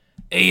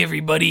Hey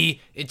everybody,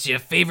 it's your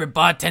favorite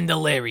bartender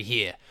Larry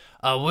here.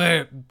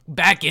 We're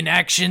back in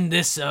action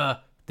this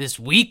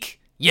week.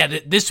 Yeah,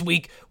 this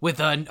week with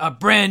a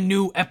brand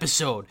new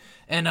episode.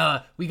 And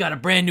we got a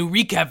brand new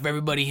recap for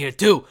everybody here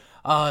too.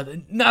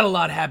 Not a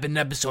lot happened in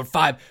episode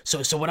 5.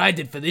 So what I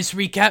did for this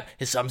recap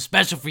is something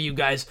special for you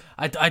guys.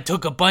 I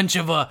took a bunch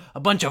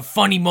of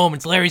funny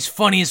moments, Larry's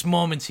funniest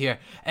moments here,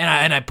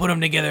 and I put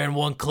them together in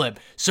one clip.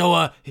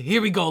 So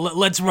here we go.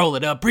 Let's roll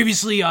it.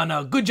 Previously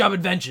on Good Job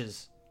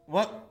Adventures.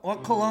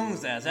 What cologne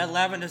is that? Is that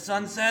Lavender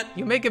Sunset?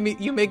 You making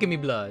me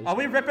blush. Are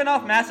we ripping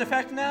off Mass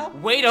Effect now?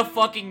 Wait a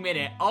fucking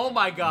minute. Oh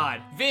my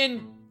god.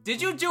 Vin,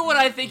 did you do what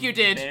I think you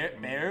did?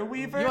 Bear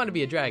Weaver? You want to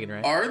be a dragon,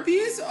 right? Are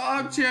these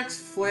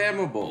objects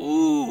flammable?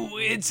 Ooh,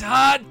 it's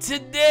hot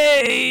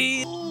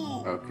today.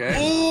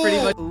 Okay.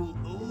 Pretty much.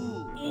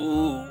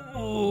 Ooh.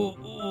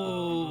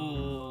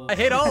 I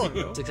hate all of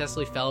you.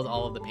 Successfully felled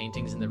all of the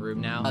paintings in the room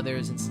now. There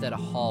is instead a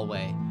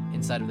hallway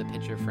inside of the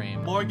picture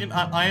frame. Morgan,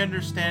 I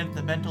understand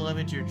the mental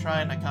image you're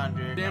trying to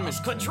conjure.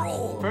 Damage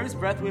control. First,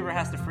 Breath Weaver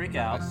has to freak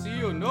out. I see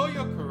you know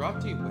your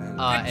karate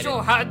well. Get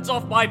your hands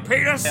off my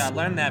penis! Yeah, I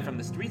learned that from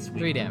the street sweep.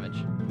 3 damage.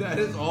 That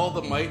is all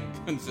the might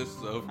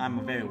consists of. I'm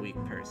a very weak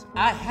person.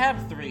 I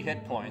have 3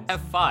 hit points. I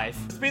have 5.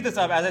 Speed this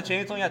up. As a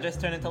changeling, I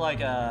just turned into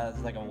like a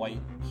white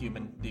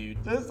human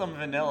dude. This is some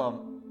vanilla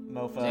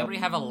mofo. Does anybody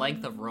have a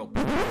length of rope?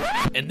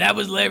 And that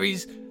was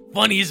Larry's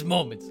funniest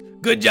moments.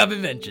 Good Job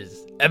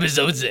Adventures,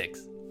 episode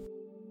 6.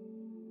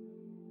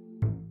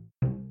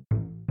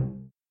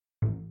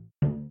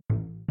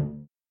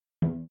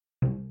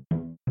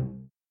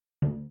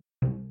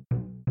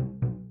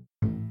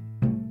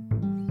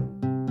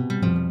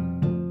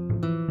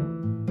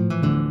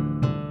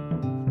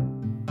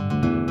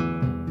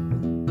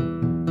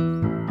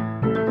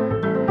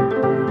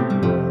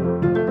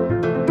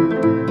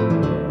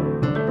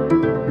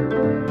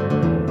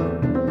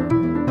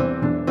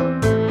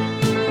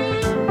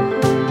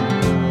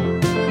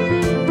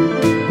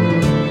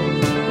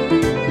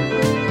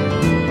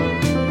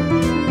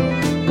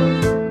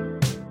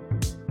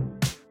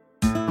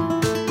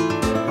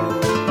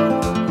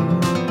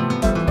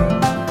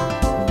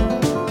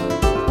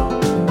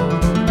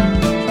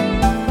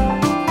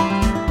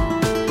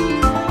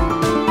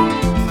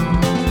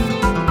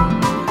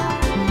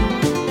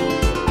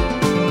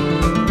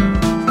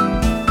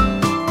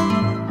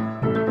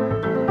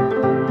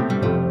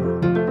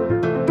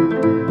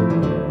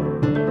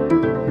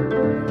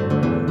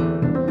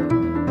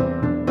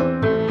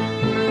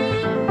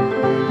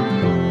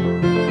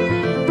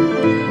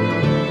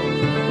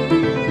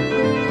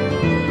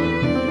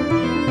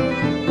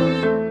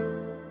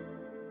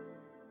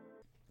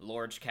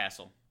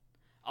 Castle.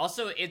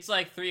 Also, it's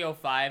like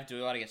 3:05. Do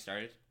we want to get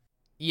started?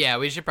 Yeah,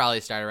 we should probably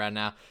start around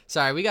now.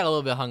 Sorry, we got a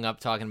little bit hung up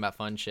talking about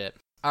fun shit.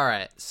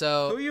 Alright,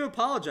 so... Who are you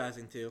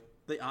apologizing to?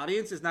 The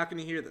audience is not going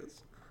to hear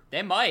this.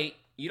 They might.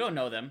 You don't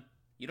know them.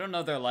 You don't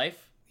know their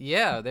life.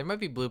 Yeah, there might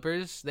be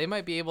bloopers. They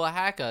might be able to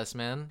hack us,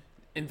 man.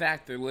 In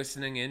fact, they're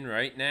listening in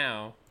right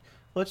now.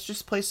 Let's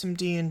just play some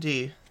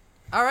D&D.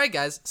 Alright,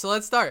 guys, so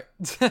let's start.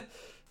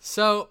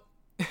 So...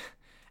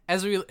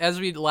 As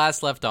we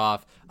last left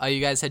off, you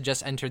guys had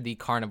just entered the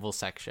carnival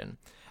section.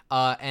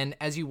 And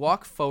as you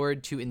walk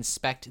forward to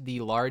inspect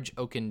the large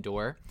oaken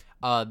door,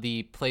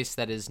 the place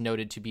that is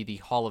noted to be the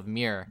Hall of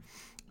Mirror,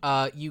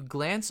 you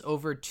glance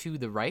over to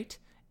the right,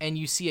 and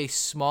you see a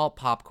small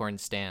popcorn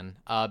stand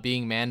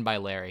being manned by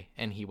Larry,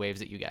 and he waves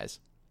at you guys.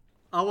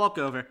 I'll walk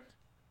over.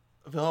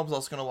 Wilhelm's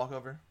also going to walk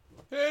over.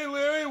 Hey,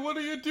 Larry, what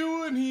are you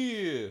doing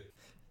here?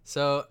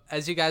 So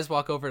as you guys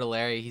walk over to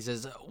Larry, he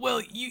says,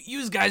 "Well,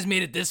 you guys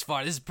made it this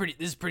far. This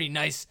is pretty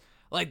nice.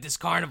 I like this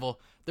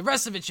carnival. The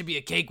rest of it should be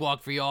a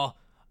cakewalk for y'all.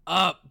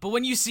 But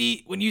when you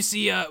see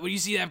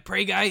that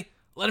prey guy,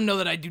 let him know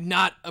that I do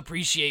not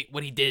appreciate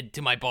what he did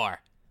to my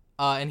bar."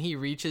 And he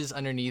reaches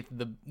underneath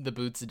the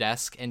boot's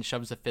desk and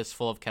shoves a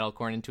fistful of kettle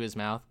corn into his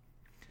mouth.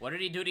 What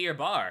did he do to your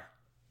bar?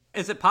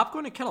 Is it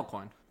popcorn or kettle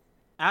corn?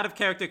 Out of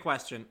character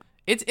question.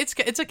 It's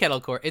a kettle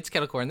corn. It's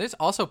kettle corn. There's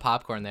also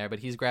popcorn there, but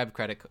he's grabbed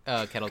kettle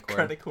corn.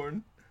 Credit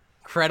corn.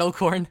 Kettle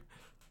corn.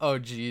 Oh,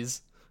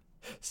 jeez.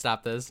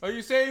 Stop this. Are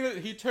you saying that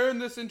he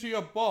turned this into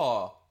your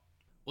bar?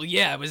 Well,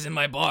 yeah, I was in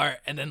my bar,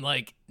 and then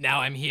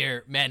now I'm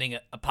here manning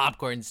a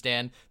popcorn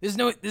stand. There's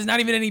not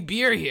even any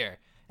beer here.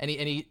 And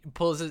he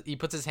puts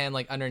his hand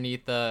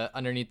underneath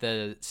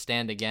the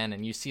stand again,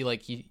 and you see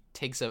he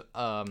takes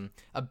a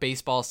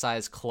baseball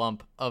sized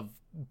clump of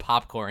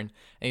popcorn,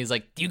 and he's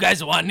like, "Do you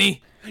guys want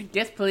any?"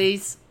 Yes,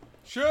 please.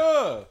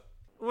 Sure.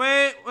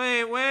 Wait.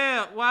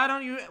 Why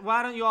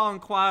don't you all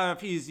inquire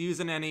if he's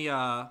using any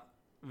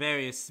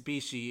various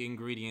species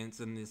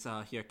ingredients in this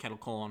here kettle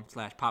corn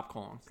 /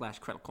 popcorn /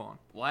 kettle corn?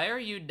 Why are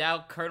you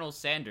now Colonel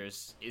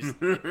Sanders?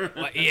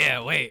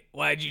 Yeah, wait.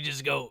 Why'd you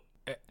just go?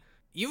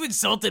 You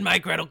insulted my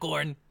kettle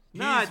corn.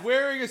 He's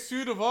wearing a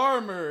suit of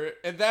armor,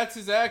 and that's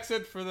his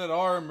accent for that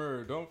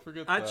armor. Don't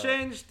forget that. I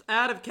changed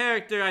out of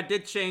character. I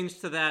did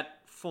change to that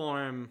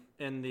form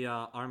in the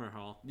armor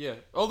hall. Yeah.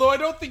 Although I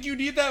don't think you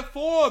need that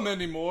form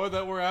anymore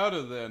that we're out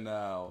of there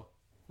now.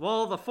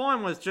 Well, the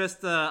form was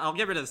just, I'll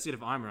get rid of the suit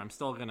of armor. I'm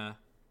still gonna...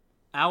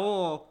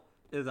 Owl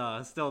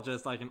is still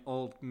just like an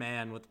old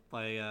man with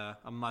like a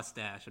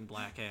mustache and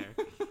black hair.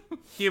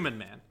 Human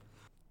man.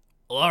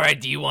 Well, all right.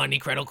 Do you want any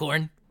credit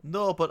corn?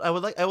 No, but I'd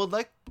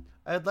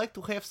like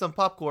to have some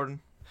popcorn.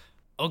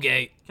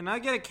 Okay. Can I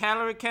get a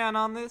calorie count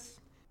on this?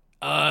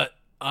 On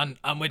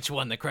which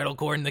one? The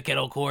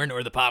kettle corn,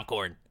 or the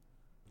popcorn?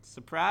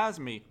 Surprise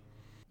me.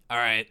 All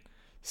right.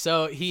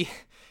 So he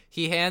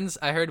hands.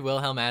 I heard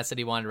Wilhelm ask that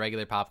he wanted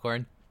regular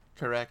popcorn.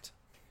 Correct.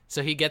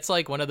 So he gets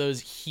like one of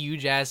those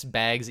huge ass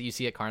bags that you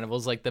see at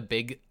carnivals, like the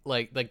big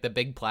like the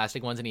big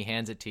plastic ones, and he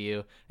hands it to you.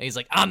 And he's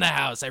like, "On the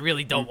house. I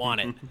really don't want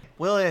it."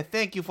 Well,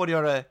 thank you for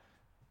your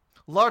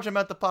large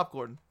amount of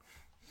popcorn.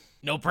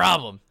 No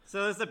problem.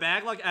 So is the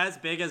bag like as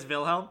big as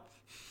Wilhelm?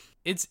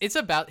 It's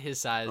about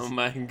his size. Oh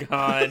my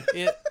god.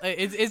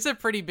 It's a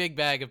pretty big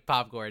bag of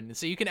popcorn.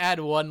 So you can add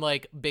one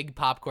like big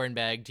popcorn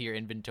bag to your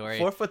inventory.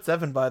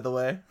 4'7", by the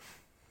way.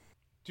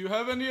 Do you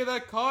have any of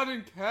that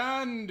cotton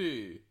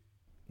candy?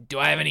 Do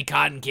I have any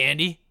cotton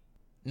candy?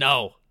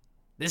 No.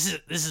 This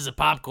is a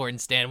popcorn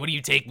stand. What do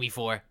you take me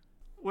for?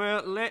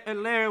 Well,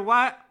 Larry,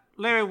 why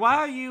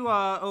are you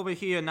over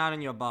here not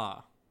in your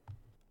bar?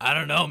 I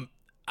don't know.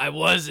 I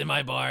was in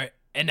my bar,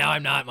 and now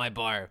I'm not in my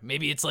bar.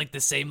 Maybe it's like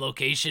the same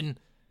location.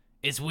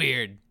 It's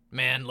weird,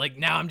 man. Like,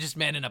 now I'm just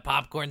manning a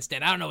popcorn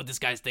stand. I don't know what this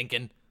guy's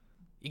thinking.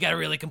 You gotta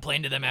really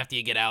complain to them after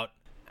you get out.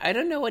 I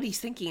don't know what he's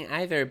thinking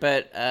either,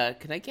 but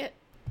could I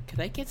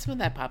get some of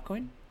that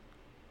popcorn?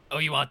 Oh,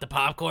 you want the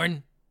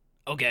popcorn?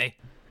 Okay.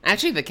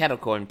 Actually, the kettle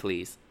corn,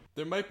 please.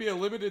 There might be a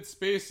limited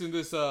space in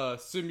this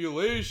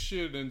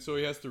simulation, and so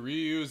he has to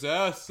reuse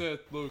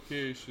asset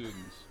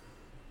locations.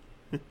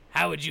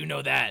 How would you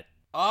know that?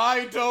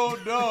 I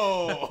don't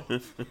know.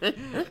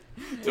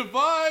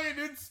 Divine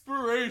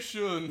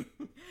inspiration.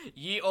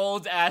 Ye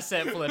old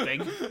asset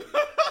flipping.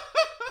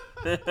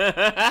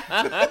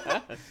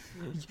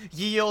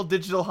 Ye old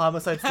digital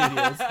homicide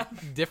studios.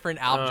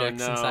 Different objects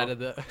no. inside of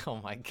the... Oh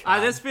my god.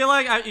 I just feel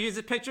like you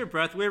just picture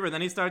Breathweaver, and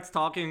then he starts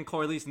talking in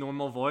Corley's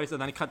normal voice,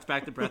 and then he cuts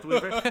back to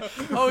Breathweaver.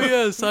 Oh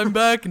yes, I'm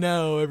back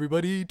now,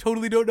 everybody.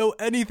 Totally don't know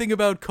anything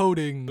about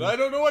coding. I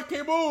don't know what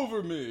came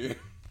over me.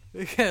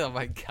 Oh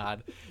my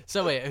god.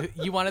 So wait,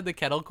 you wanted the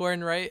kettle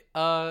corn, right,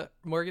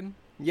 Morgan?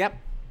 Yep.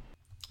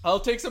 I'll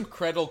take some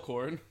credle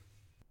corn.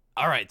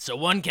 All right, so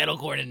one kettle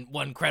corn and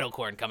one credle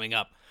corn coming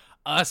up.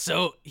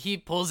 So he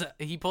pulls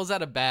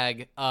out a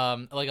bag,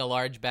 like a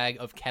large bag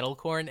of kettle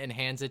corn, and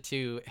hands it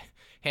to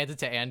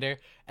Ander.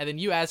 And then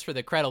you ask for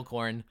the credle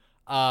corn,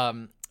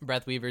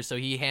 Breathweaver. So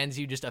he hands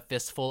you just a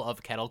fistful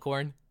of kettle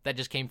corn that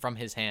just came from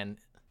his hand.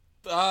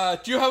 Do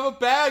you have a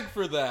bag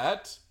for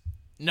that?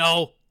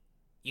 No,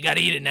 you gotta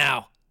eat it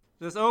now.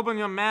 Just open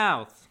your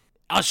mouth.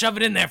 I'll shove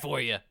it in there for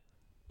you.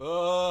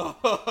 I'm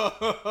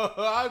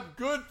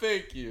good,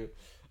 thank you.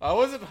 I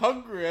wasn't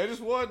hungry. I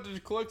just wanted to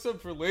collect some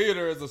for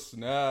later as a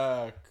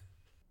snack.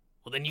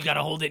 Well, then you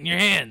gotta hold it in your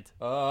hand.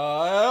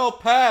 I'll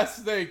pass,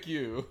 thank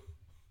you.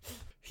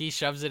 He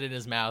shoves it in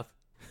his mouth.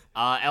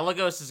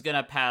 Elagos is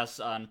gonna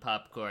pass on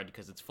popcorn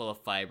because it's full of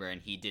fiber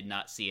and he did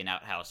not see an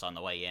outhouse on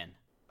the way in.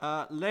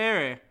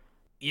 Larry,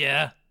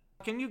 Yeah?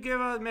 can you give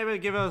us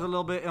a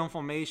little bit of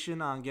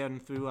information on getting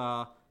through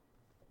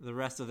the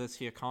rest of this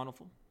here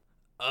carnival?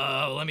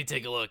 Let me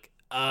take a look.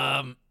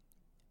 I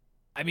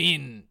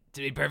mean,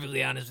 to be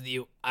perfectly honest with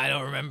you, I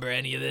don't remember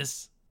any of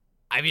this.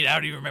 I mean, I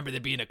don't even remember there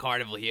being a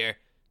carnival here.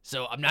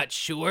 So I'm not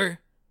sure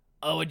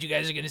what you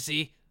guys are gonna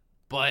see.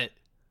 But,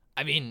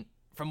 I mean,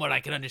 from what I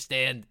can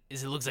understand,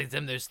 is it looks like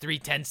there's 3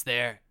 tents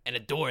there and a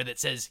door that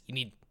says you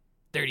need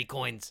 30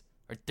 coins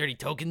or 30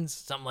 tokens,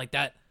 something like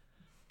that.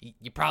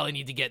 You probably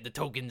need to get the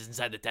tokens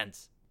inside the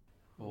tents.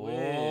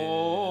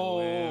 Oh.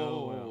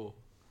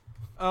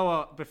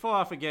 Oh, before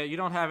I forget, you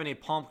don't have any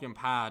pumpkin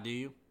pie, do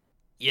you?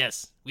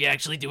 Yes, we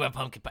actually do have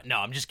pumpkin pie. No,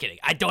 I'm just kidding.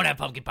 I don't have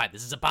pumpkin pie.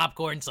 This is a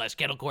popcorn /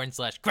 kettle corn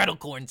 / credle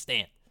corn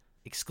stand.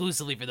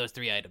 Exclusively for those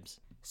 3 items.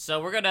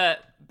 So we're gonna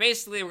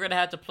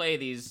have to play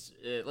these,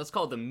 let's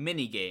call them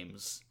mini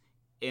games,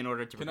 in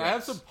order to Can progress. I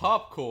have some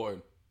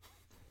popcorn?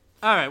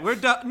 All right, we're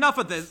done. Enough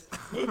of this.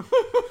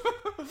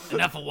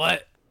 Enough of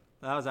what?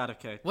 That was out of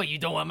K. What, you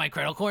don't want my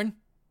credle corn?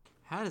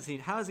 How does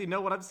he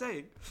know what I'm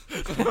saying?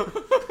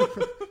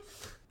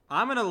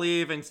 I'm gonna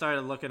leave and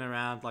start looking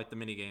around like the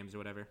mini games or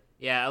whatever.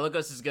 Yeah,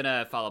 Elagos is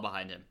gonna follow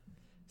behind him.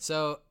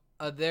 So,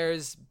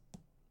 there's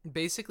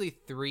basically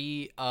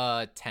 3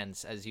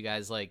 tents, as you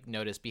guys like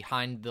notice,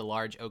 behind the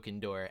large oaken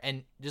door.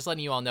 And just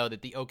letting you all know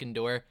that the oaken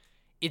door,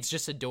 it's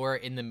just a door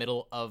in the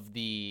middle of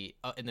the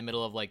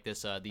like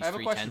this these I have a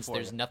 3 question tents. for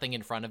There's you. nothing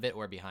in front of it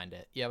or behind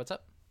it. Yeah, what's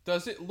up?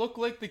 Does it look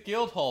like the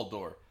guild hall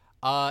door?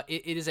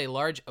 It is a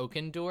large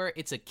oaken door.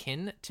 It's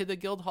akin to the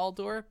guild hall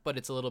door, but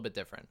it's a little bit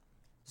different.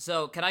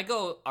 So can I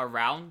go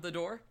around the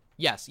door?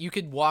 Yes, you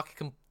could walk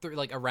through,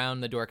 like,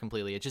 around the door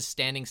completely. It's just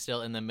standing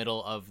still in the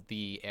middle of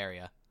the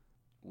area.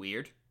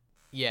 Weird.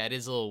 Yeah, it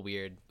is a little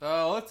weird.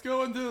 Let's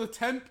go into the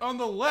tent on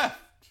the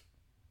left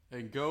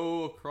and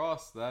go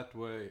across that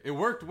way. It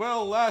worked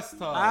well last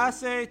time. I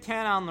say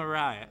 10 on the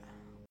right.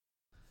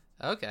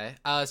 Okay.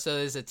 So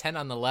there's a tent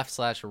on the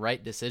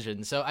left/right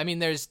decision. So I mean,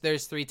 there's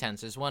 3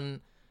 tents. There's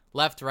one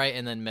left, right,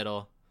 and then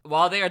middle.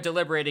 While they are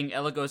deliberating,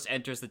 Elagos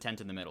enters the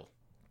tent in the middle.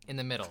 In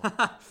the middle.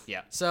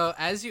 Yeah. So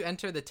as you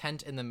enter the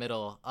tent in the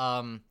middle,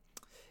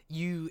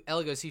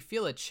 Elagos, you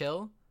feel a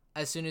chill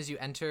as soon as you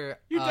enter.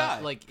 You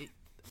die.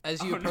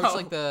 As you approach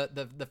like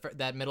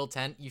that middle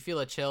tent, you feel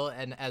a chill,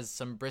 and as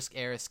some brisk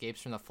air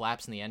escapes from the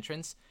flaps in the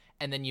entrance,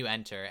 and then you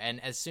enter.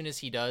 And as soon as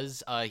he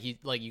does,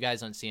 you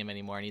guys don't see him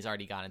anymore, and he's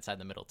already gone inside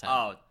the middle tent.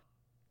 Oh,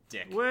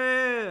 dick.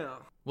 Well,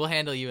 We'll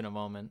handle you in a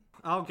moment.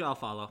 I'll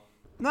follow.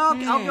 No,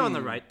 I'll go in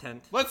the right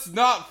tent. Let's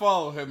not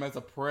follow him as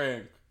a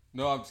prank.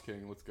 No, I'm just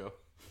kidding. Let's go.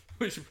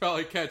 We should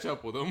probably catch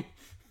up with him.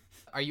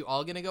 Are you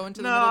all gonna go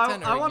into the No, middle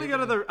tent? I want to go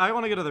to the. I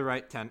want to go to the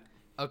right tent.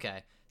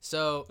 Okay,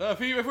 so If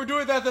we're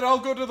doing that, then I'll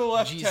go to the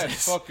left tent.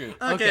 Jesus. Fuck it.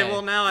 Okay,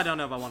 well now I don't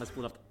know if I want to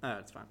split up.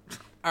 It's fine.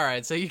 all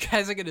right, so you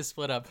guys are gonna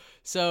split up.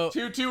 So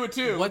 2 and 2. what's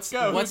Let's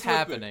go. what's Who's with me?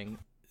 happening?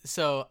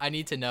 So I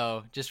need to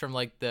know just from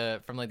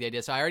the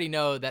idea. So I already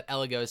know that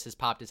Elagos has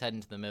popped his head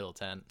into the middle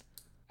tent.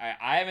 All right,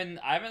 I'm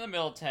in the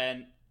middle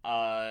tent.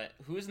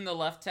 Who's in the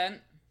left tent?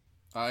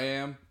 I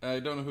am. I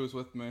don't know who's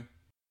with me.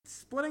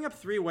 Splitting up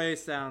 3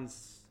 ways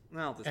sounds.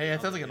 Well, Hey,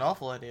 it sounds like an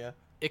awful idea.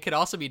 It could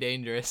also be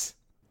dangerous.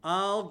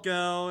 I'll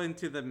go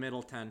into the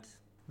middle tent.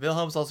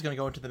 Wilhelm's also gonna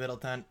go into the middle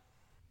tent.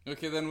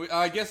 Okay, then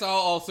I guess I'll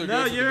also go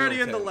No, to the you're already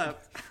in middle the tent.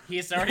 left.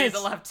 He's already in the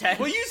left tent.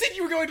 Well, you said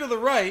you were going to the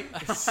right.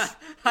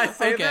 I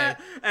say Okay,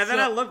 that, and then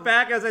I look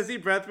back as I see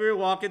Breathweir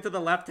walk into the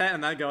left tent,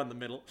 and I go in the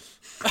middle.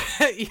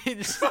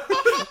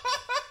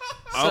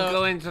 I'll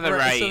go into the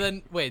right. So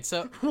then, wait.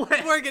 So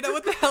Morgan,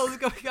 what the hell is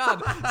going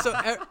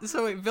on?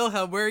 So wait,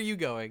 Wilhelm, where are you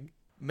going?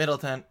 Middle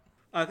tent.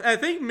 I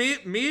think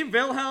me,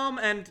 Wilhelm,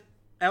 and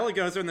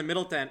Elagos are in the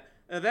middle tent.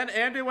 And then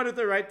Andrew went to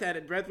the right tent,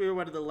 and Breathweir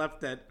went to the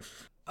left tent.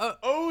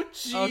 Oh,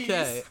 jeez.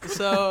 Okay,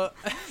 so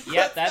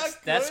Yeah, That's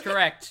that's good.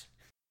 correct.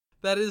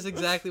 that is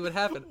exactly what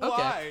happened. Okay,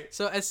 Why?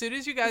 so as soon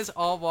as you guys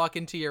all walk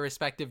into your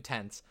respective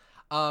tents,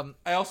 I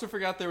also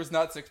forgot there was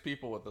not 6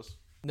 people with us.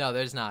 no,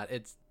 there's not.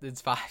 It's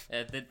 5.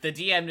 The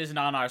DM isn't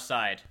on our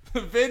side.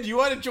 Vin, do you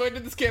want to join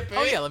in this campaign?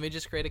 Oh yeah, let me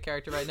just create a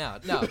character right now.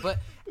 No, but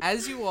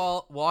as you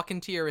all walk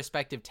into your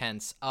respective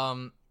tents,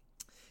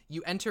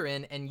 you enter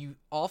in and you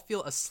all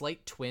feel a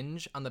slight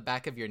twinge on the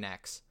back of your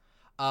necks.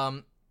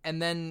 And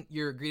then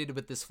you're greeted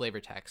with this flavor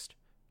text.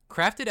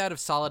 Crafted out of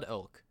solid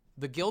oak,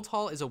 the Guild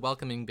Hall is a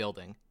welcoming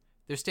building.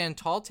 There stand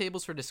tall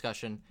tables for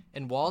discussion,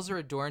 and walls are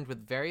adorned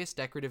with various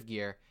decorative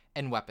gear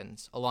and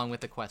weapons, along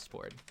with a quest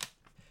board.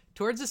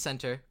 Towards the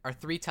center are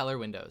 3 teller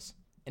windows,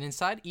 and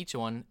inside each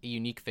one a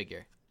unique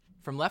figure.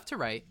 From left to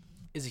right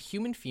is a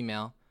human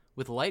female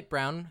with light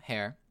brown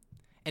hair,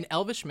 an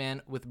elvish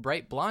man with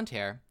bright blonde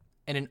hair,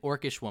 and an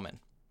orcish woman.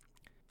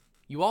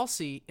 You all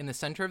see in the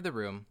center of the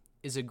room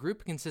is a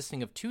group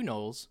consisting of 2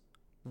 gnolls,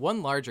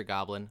 1 larger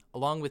goblin,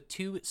 along with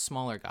 2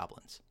 smaller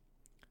goblins.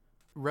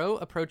 Ro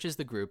approaches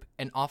the group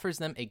and offers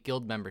them a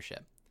guild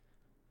membership.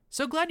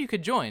 So glad you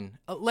could join.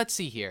 Let's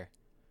see here.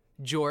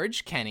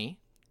 George, Kenny,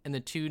 and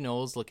the 2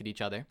 gnolls look at each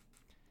other.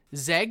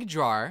 Zeg,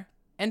 Drar,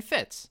 and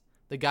Fitz.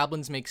 The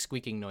goblins make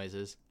squeaking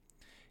noises.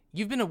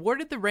 You've been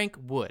awarded the rank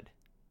Wood.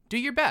 Do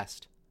your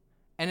best.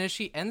 And as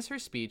she ends her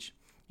speech,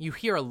 you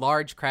hear a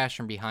large crash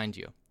from behind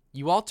you.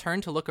 You all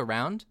turn to look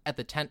around at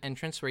the tent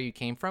entrance where you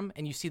came from,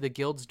 and you see the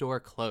guild's door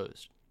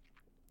closed.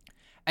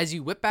 As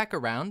you whip back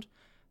around,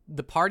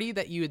 the party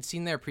that you had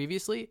seen there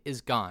previously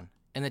is gone,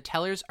 and the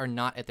tellers are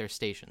not at their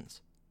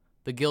stations.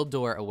 The guild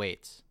door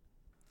awaits.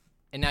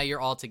 And now you're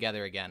all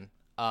together again,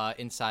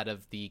 inside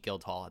of the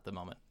guild hall at the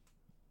moment.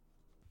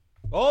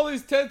 All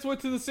these tents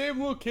went to the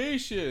same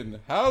location.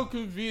 How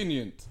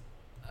convenient.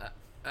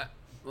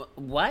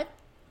 What?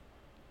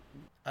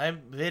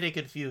 I'm very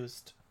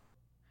confused.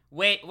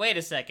 Wait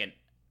a second.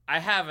 I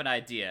have an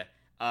idea.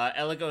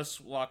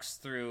 Elagos walks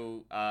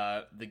through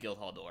the guild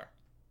hall door.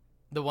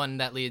 The one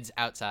that leads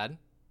outside?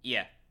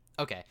 Yeah.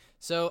 Okay,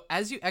 so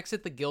as you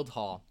exit the guild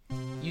hall,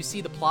 you see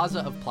the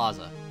Plaza of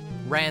Plaza,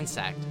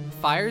 ransacked,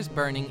 fires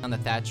burning on the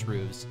thatched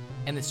roofs,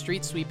 and the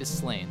street sweep is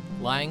slain,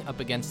 lying up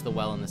against the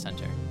well in the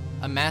center,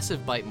 a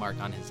massive bite mark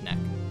on his neck.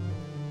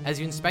 As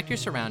you inspect your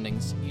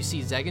surroundings, you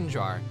see Zeg and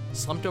Jar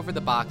slumped over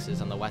the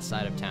boxes on the west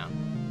side of town.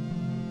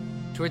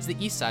 Towards the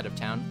east side of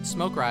town,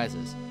 smoke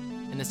rises,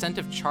 and the scent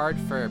of charred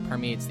fur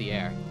permeates the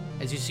air,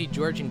 as you see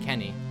George and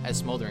Kenny as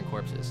smoldering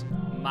corpses.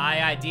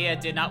 My idea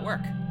did not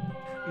work.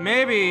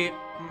 Maybe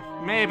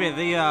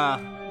the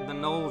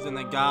gnolls and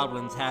the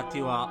goblins had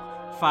to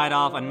fight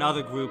off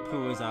another group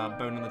who was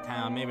burning the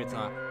town. Maybe it's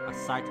a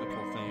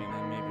cyclical thing, and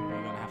then maybe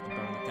we're gonna have to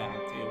burn the town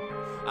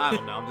too. I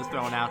don't know. I'm just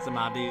throwing out some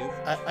ideas.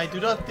 I do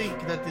not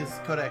think that is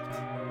correct.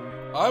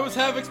 I was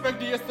half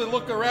expecting us to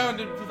look around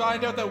and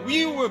find out that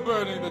we were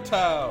burning the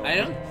town. I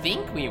don't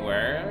think we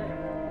were.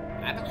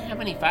 I don't have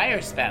any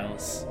fire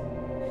spells.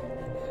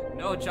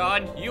 No,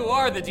 John, you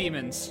are the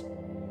demons.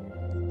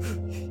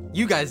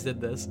 You guys did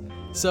this.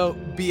 So,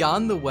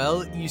 beyond the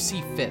well, you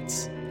see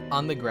Fitz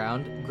on the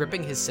ground,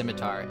 gripping his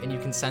scimitar, and you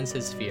can sense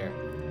his fear.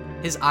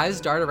 His eyes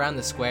dart around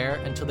the square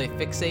until they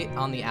fixate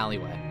on the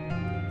alleyway.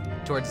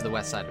 towards the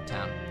west side of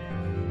town.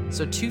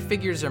 So two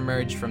figures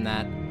emerge from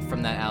that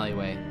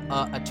alleyway.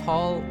 A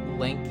tall,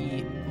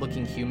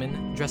 lanky-looking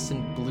human dressed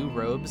in blue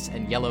robes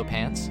and yellow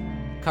pants,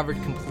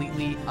 covered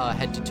completely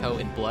head to toe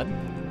in blood,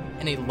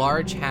 and a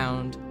large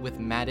hound with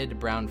matted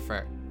brown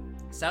fur.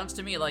 Sounds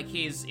to me like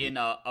he's in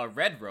a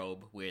red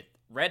robe with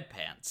red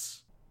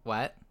pants.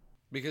 What?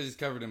 Because he's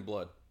covered in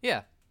blood.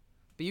 Yeah,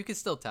 but you can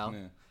still tell.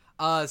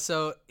 Yeah.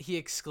 So he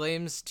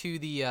exclaims to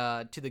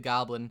the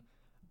goblin,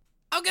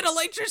 "I'm gonna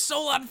light your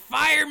soul on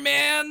fire,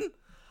 man!"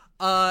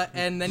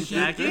 And then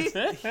Shaggy?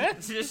 Shaggy and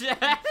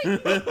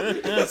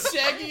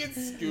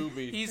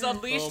Scooby. He's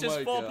unleashed his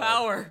my full God.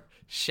 power.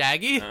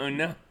 Shaggy? Oh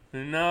no,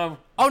 no.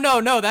 Oh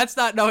no, that's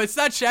not. No, it's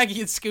not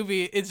Shaggy and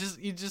Scooby. It's just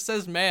he just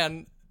says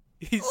man.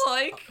 He's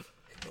Like,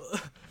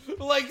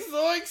 Like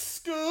Zoink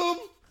Scoob.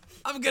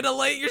 I'm gonna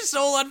light your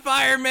soul on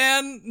fire,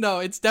 man. No,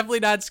 it's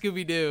definitely not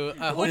Scooby Doo.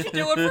 what you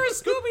doing for a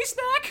Scooby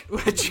snack?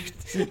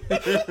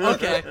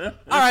 Okay.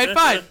 All right,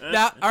 fine.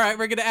 Now, all right,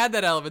 we're gonna add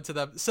that element to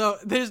them. So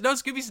there's no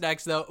Scooby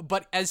snacks though.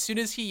 But as soon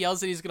as he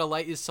yells that he's gonna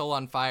light his soul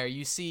on fire,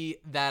 you see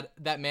that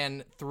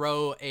man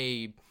throw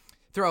a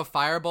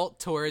firebolt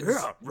towards.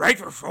 Yeah, light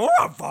your soul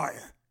on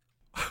fire.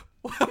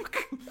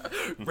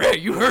 Ray,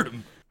 you heard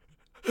him.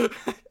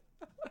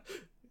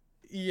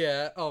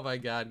 Yeah, oh my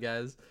god,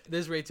 guys.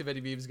 There's way too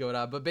many memes going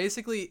on. But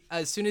basically,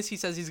 as soon as he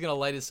says he's going to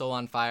light his soul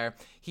on fire,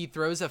 he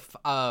throws a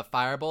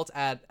firebolt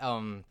at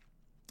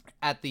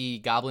the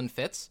goblin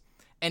Fitz,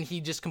 and he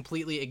just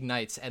completely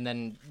ignites and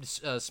then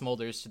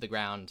smolders to the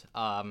ground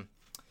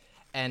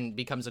and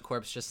becomes a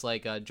corpse just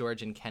like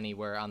George and Kenny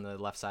were on the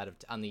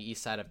on the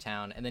east side of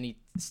town. And then he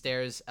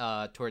stares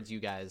towards you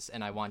guys,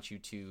 and I want you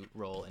to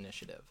roll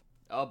initiative.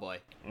 Oh boy.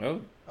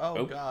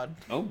 Oh, God.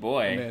 Oh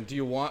boy. Man,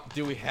 do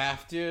we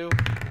have to?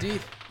 Do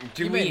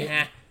Do you we may-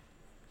 have?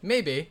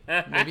 Maybe.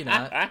 Maybe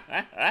not.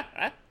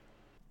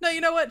 No,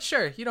 you know what?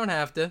 Sure, you don't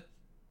have to.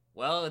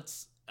 Well,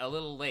 it's a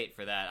little late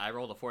for that. I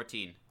rolled a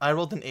 14. I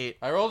rolled an 8.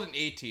 I rolled an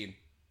 18.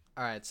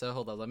 All right, so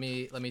hold on. Let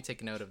me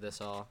take a note of this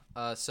all.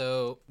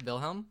 So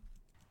Wilhelm,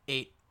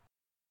 8.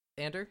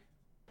 Ander,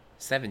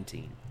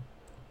 17.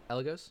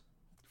 Elagos,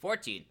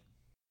 14.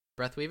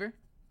 Breathweaver.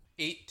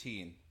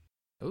 18.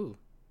 Ooh,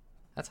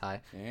 that's high.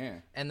 Yeah.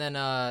 And then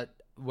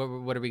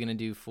what are we gonna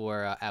do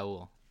for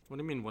Aul? What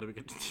do you mean, what are we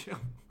going to do?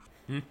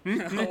 Oh,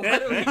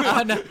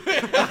 no.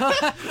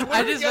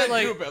 I just meant do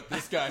like about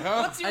this guy,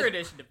 huh? What's your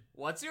initiative?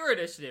 What's your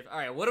initiative? All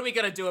right, what are we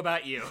gonna do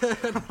about you?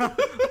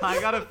 I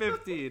got a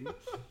 15.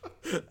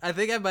 I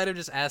think I might have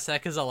just asked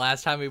that because the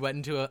last time we went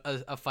into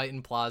a fight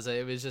in Plaza,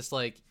 it was just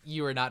like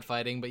you were not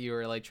fighting, but you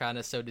were like trying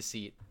to sow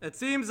deceit. It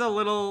seems a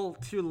little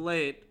too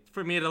late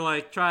for me to,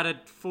 like, try to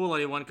fool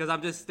anyone, because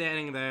I'm just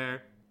standing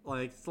there,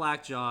 like,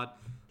 slack-jawed.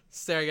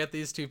 Staring at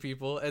these two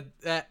people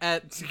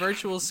at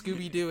virtual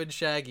Scooby-Doo and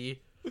Shaggy.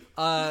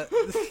 God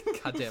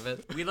damn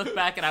it. We look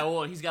back at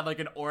Aul, and he's got like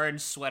an orange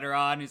sweater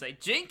on. He's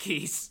like,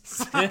 Jinkies!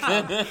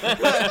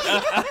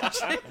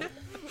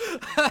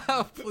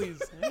 Oh,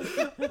 please.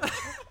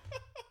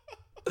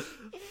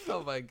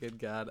 Oh my good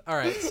god.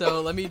 Alright,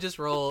 so let me just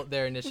roll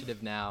their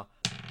initiative now.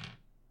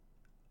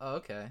 Oh,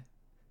 okay.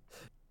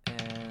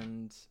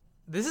 And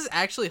this is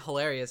actually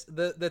hilarious.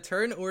 The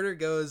turn order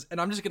goes,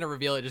 and I'm just going to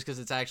reveal it just because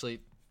it's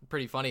actually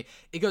pretty funny.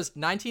 It goes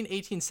 19,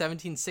 18,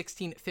 17,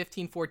 16,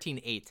 15,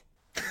 14, 8.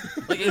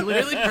 Like, it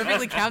literally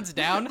perfectly counts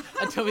down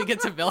until we get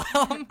to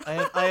Wilhelm.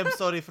 I am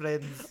sorry,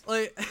 friends.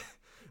 Like,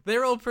 they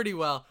roll pretty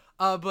well.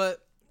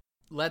 But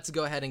let's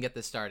go ahead and get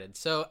this started.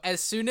 So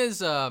as soon as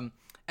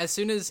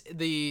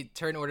the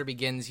turn order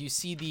begins, you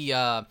see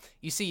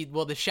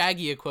the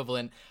Shaggy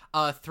equivalent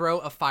throw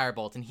a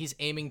firebolt, and he's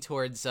aiming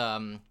towards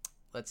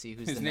let's see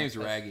who's His the name's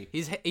next- Raggy.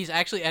 He's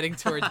actually heading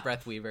towards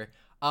Breathweaver.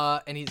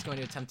 And he's going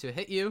to attempt to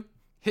hit you.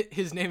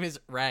 His name is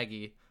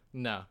Raggy.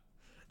 No.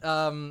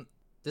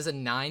 Does a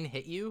 9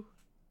 hit you?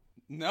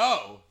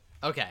 No.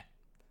 Okay.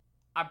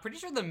 I'm pretty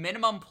sure the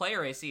minimum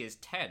player AC is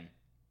 10.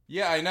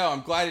 Yeah, I know.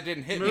 I'm glad it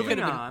didn't hit Moving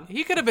me. on.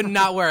 He could have been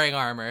not wearing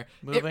armor.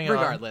 Moving on.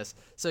 Regardless.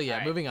 So yeah,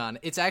 Alright. moving on.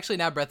 It's actually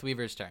now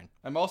Breathweaver's turn.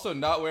 I'm also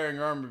not wearing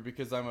armor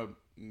because I'm a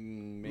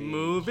mage.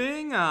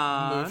 Moving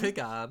on. Moving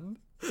on.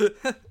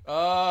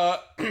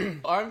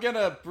 I'm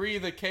gonna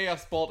breathe a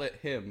chaos bolt at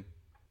him.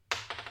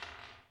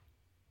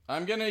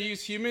 I'm gonna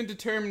use human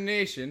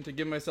determination to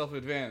give myself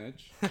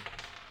advantage.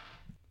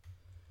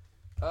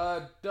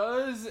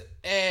 Does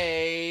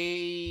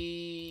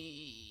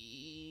a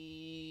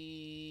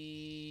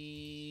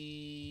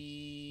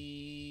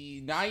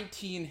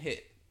 19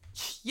 hit?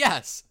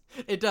 Yes,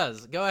 it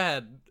does. Go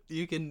ahead.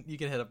 You can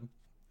hit him.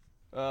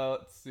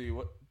 Let's see.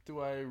 What do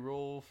I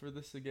roll for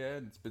this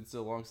again? It's been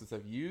so long since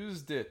I've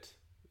used it.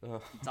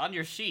 It's on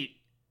your sheet.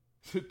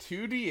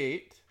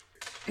 2d8.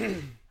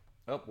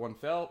 Oh, one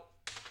fell.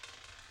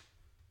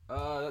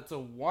 That's a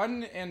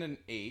 1 and an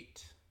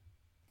 8.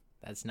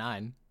 That's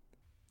 9.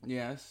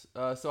 Yes.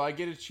 So I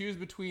get to choose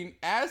between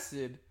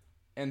acid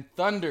and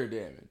thunder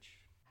damage.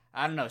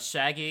 I don't know,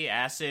 Shaggy,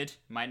 Acid,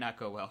 might not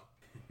go well.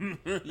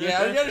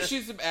 Yeah, I gotta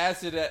shoot some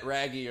acid at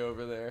Raggy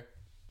over there.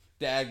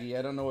 Daggy,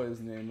 I don't know what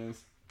his name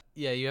is.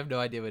 Yeah, you have no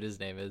idea what his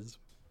name is.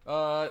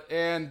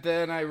 And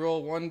then I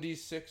roll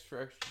 1d6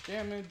 for extra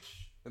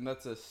damage, and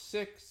that's a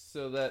 6,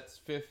 so that's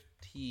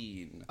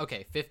 15.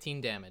 Okay,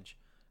 15 damage.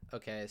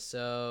 Okay,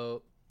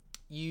 so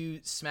you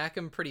smack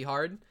him pretty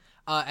hard.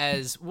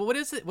 What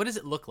does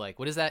it look like?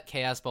 What does that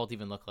chaos bolt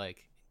even look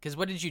like? Because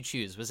what did you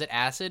choose? Was it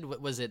acid?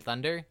 Was it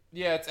thunder?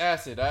 Yeah, it's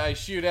acid. I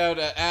shoot out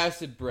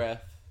acid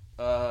breath.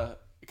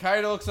 It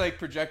kind of looks like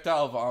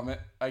projectile vomit,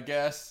 I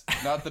guess.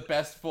 Not the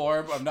best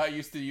form. I'm not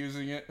used to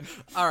using it.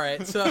 All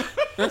right, so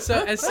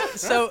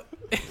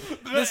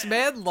this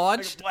man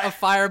launched a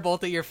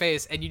firebolt at your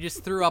face, and you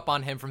just threw up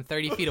on him from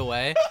 30 feet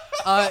away.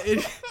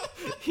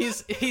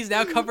 He's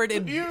now covered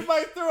in. Even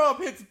my throw up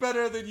hits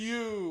better than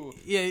you.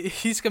 Yeah,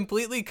 he's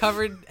completely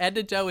covered head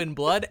to toe in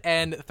blood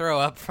and throw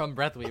up from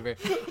Breathweaver.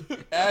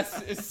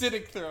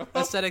 Acidic throw up.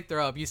 Acidic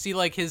throw up. You see,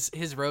 like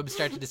his robes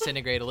start to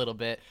disintegrate a little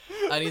bit,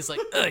 and he's like,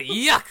 "Ugh,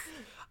 yuck."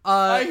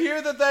 I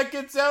hear that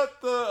gets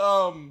out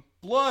the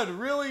blood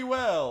really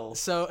well.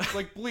 So It's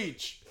like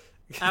bleach.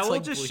 Owl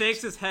like just bleach.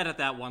 shakes his head at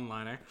that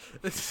one-liner.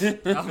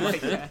 Oh my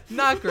god.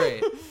 Not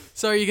great.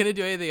 So are you gonna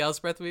do anything else,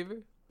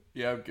 Breathweaver?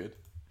 Yeah, I'm good.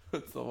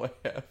 That's all I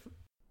have.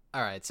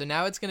 All right. So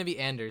now it's gonna be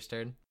Anders'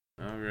 turn.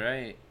 All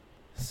right.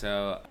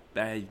 So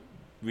I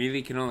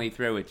really can only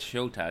throw a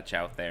chill touch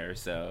out there.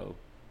 So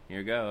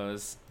here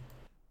goes.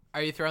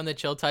 Are you throwing the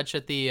chill touch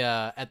at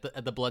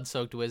the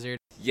blood-soaked wizard?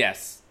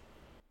 Yes.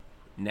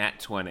 Nat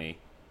 20.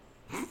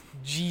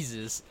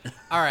 Jesus.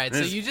 All right.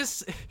 So you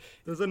just.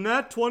 Does a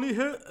nat 20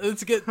 hit?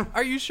 Let's get.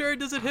 Are you sure?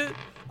 Does it hit?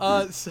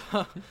 So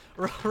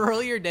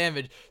roll your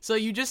damage. So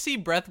you just see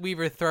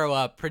Breathweaver throw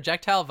up,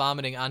 projectile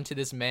vomiting onto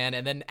this man,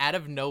 and then out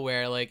of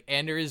nowhere, like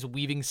Ander is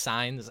weaving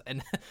signs,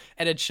 and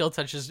a chill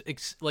touch just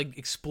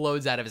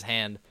explodes out of his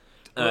hand.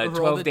 Roll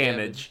 12 the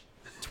damage.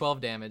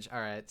 12 damage. All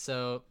right.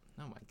 So,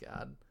 oh my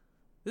god,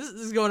 this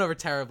is going over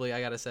terribly.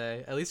 I gotta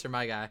say, at least for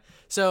my guy.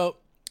 So.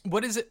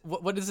 What is it?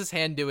 What is this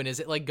hand doing? Is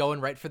it like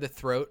going right for the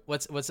throat?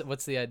 What's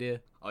the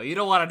idea? Oh, you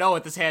don't want to know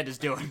what this hand is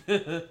doing.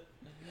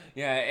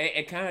 Yeah,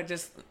 it kind of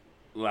just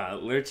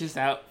lurches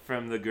out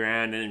from the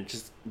ground and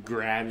just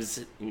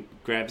grabs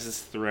his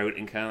throat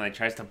and kind of like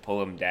tries to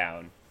pull him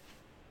down.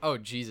 Oh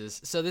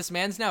Jesus! So this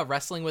man's now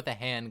wrestling with a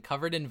hand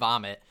covered in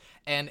vomit,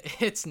 and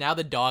it's now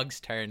the dog's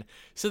turn.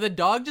 So the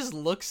dog just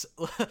looks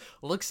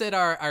at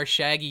our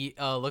Shaggy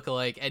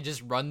lookalike and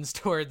just runs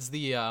towards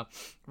the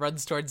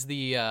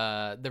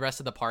rest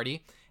of the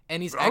party,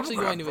 and he's actually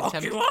going to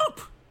attempt.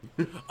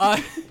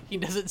 He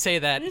doesn't say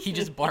that. He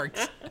just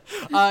barks.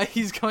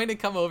 He's going to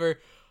come over,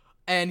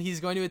 and he's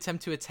going to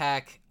attempt to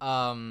attack. He's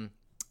going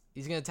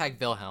to attack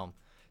Wilhelm.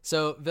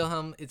 So,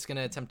 Wilhelm, it's going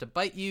to attempt to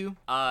bite you.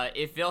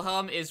 If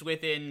Wilhelm is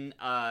within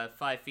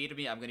 5 feet of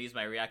me, I'm going to use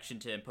my reaction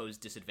to impose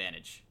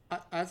disadvantage.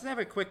 I just have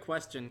a quick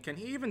question. Can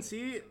he even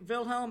see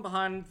Wilhelm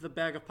behind the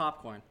bag of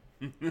popcorn?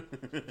 He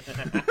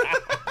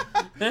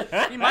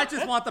might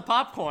just want the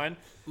popcorn.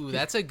 Ooh,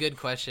 that's a good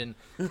question.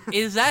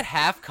 Is that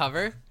half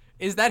cover?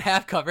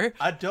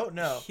 I don't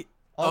know.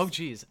 Oh,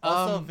 jeez.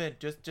 Also, Vin,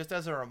 just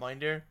as a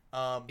reminder,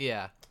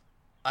 Yeah.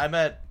 I'm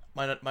at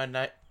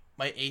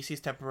my AC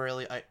is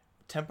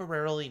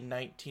temporarily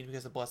 19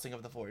 because of Blessing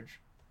of the Forge.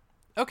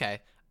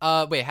 Okay.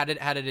 Wait, how did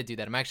it do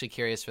that? I'm actually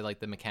curious for, like,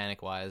 the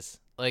mechanic wise.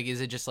 Like,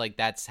 is it just, like,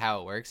 that's how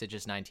it works? It's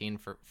just 19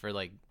 for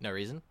like, no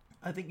reason?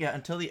 I think, yeah,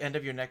 until the end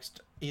of your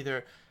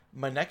either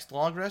my next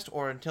long rest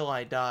or until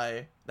I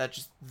die, that's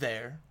just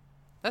there.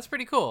 That's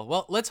pretty cool.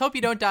 Well, let's hope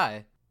you don't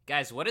die.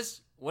 Guys, what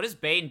does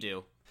Bane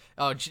do?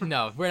 Oh,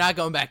 no, we're not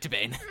going back to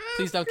Bane.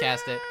 Please don't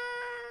cast it.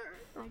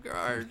 All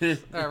right,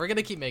 we're going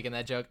to keep making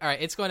that joke. All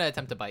right, it's going to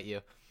attempt to bite you.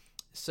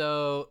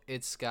 So,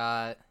 it's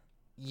got...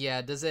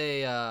 Yeah, does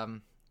a...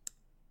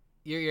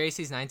 Your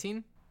AC's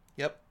 19?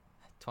 Yep.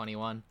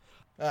 21.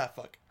 Ah,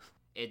 fuck.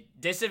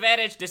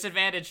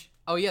 Disadvantage.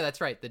 Oh, yeah, that's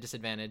right, the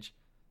disadvantage.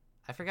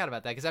 I forgot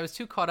about that, because I was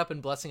too caught up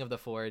in Blessing of the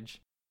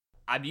Forge.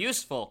 I'm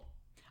useful.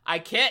 I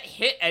can't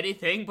hit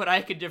anything, but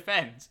I can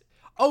defend.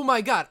 Oh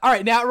my god. All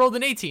right, now it rolled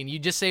an 18. You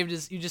just saved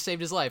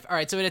his life. All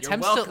right, so it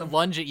attempts to welcome.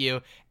 lunge at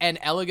you, and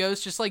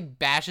Elagos just like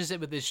bashes it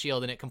with his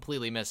shield, and it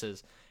completely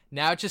misses.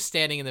 Now it's just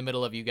standing in the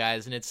middle of you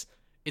guys, and it's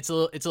a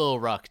little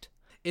rucked.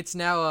 It's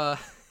now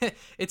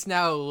it's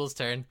now Ul's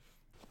turn.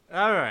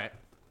 All right.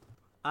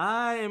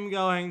 I am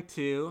going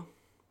to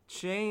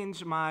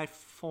change my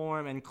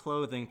form and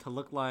clothing to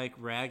look like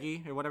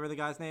Raggy or whatever the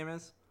guy's name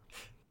is.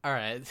 All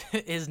right,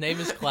 his name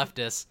is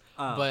Cleftus,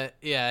 but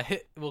yeah,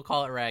 we'll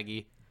call it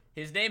Raggy.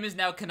 His name is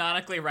now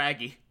canonically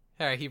Raggy.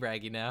 All right, he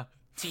Raggy now.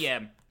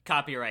 TM.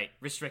 Copyright.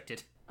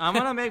 Restricted. I'm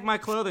going to make my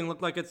clothing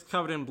look like it's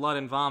covered in blood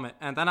and vomit,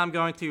 and then I'm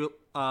going to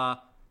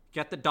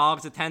get the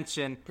dog's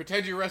attention.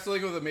 Pretend you're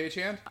wrestling with a mage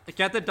hand?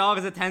 Get the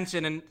dog's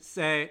attention and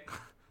say...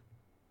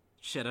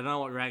 Shit, I don't know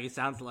what Raggy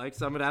sounds like,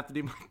 so I'm going to have to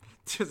do my...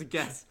 just a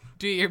guess.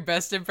 Do your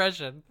best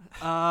impression.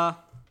 Oh...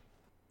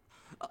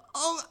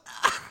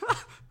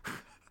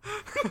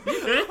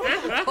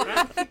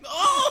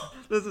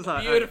 This is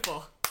hard.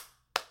 Beautiful.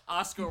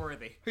 Oscar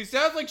worthy. He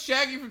sounds like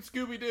Shaggy from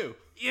Scooby-Doo.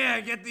 Yeah,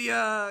 get the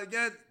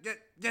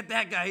get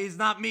that guy. He's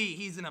not me.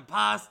 He's an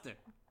imposter.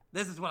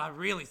 This is what I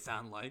really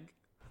sound like.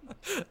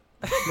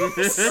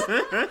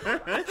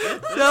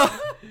 So,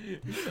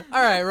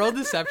 all right, roll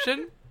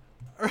deception.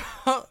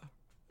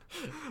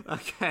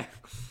 Okay.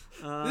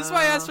 This is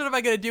why I asked, what am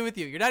I gonna do with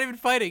you? You're not even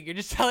fighting. You're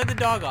just telling the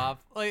dog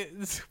off. Like,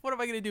 what am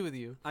I gonna do with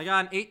you? I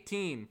got an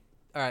 18.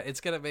 All right,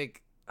 it's gonna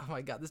make. Oh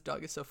my god, this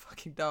dog is so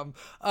fucking dumb.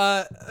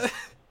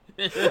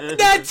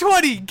 Nat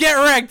 20, get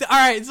wrecked. All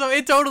right, so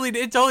it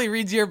totally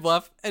reads your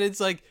bluff, and it's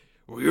like,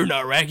 well, you're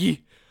not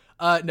Raggy.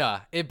 No,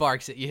 it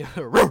barks at you.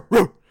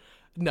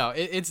 No,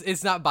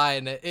 it's not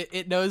buying it.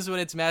 It knows what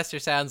its master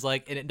sounds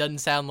like, and it doesn't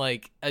sound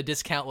like a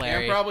discount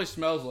Larry. It probably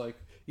smells like.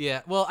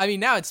 Yeah, well, I mean,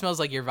 now it smells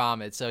like your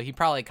vomit, so he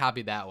probably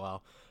copied that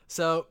well.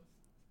 So,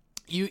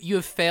 you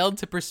have failed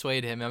to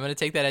persuade him. I'm going to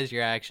take that as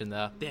your action,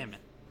 though. Damn it.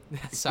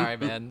 Sorry,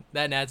 man.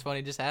 That Nat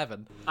 20 just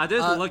happened. I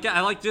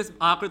just just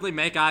awkwardly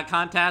make eye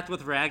contact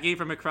with Raggy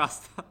from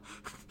across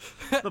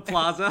the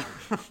plaza.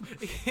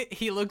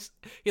 He looks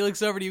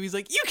over to you. He's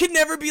like, you can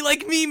never be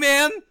like me,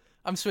 man.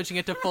 I'm switching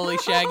it to fully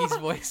Shaggy's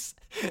voice.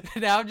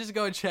 Now I'm just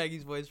going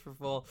Shaggy's voice for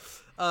full.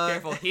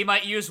 Careful, he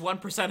might use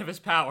 1% of his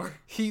power.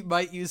 He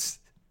might use...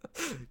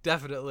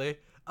 Definitely.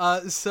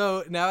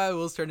 So now I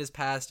will turn his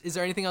past. Is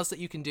there anything else that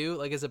you can do,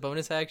 like as a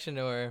bonus action,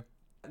 or?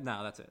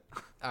 No, that's it.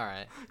 All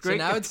right. Great,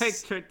 so now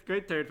it's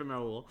great turn from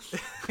Raoul.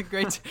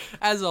 great,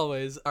 as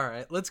always. All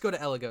right, let's go to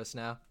Elagos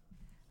now.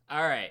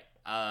 All right.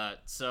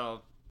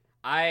 So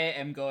I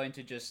am going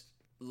to just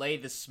lay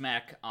the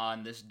smack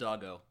on this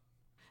doggo.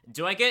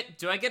 Do I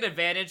get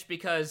advantage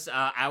because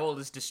Owl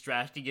is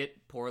distracting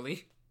it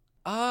poorly?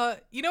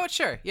 You know what?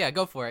 Sure. Yeah,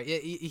 go for it.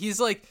 He's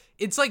like,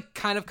 it's like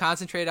kind of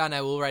concentrated on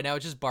Owl right now.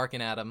 It's just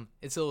barking at him.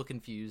 It's a little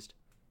confused.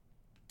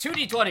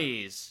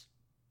 2d20s.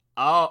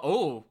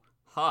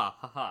 Ha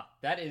ha.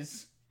 That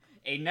is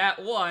a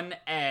nat 1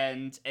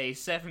 and a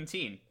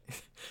 17.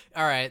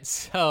 All right.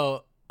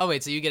 So, oh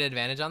wait, so you get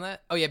advantage on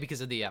that? Oh yeah,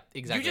 because of the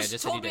exactly. You just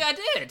said told me I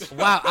did.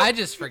 Wow, I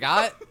just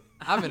forgot.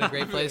 I'm in a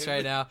great place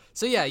right now.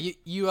 So yeah,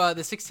 you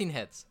the 16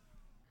 hits.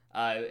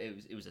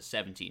 It was a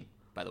 17,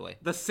 by the way.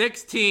 The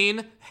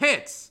 16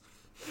 hits.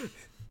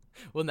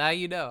 Well, now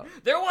you know.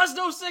 There was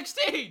no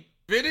 16.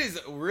 Finn is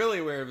really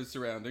aware of his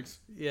surroundings.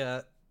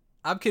 Yeah.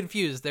 I'm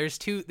confused. There's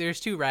two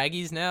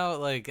Raggies now.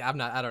 Like I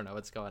don't know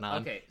what's going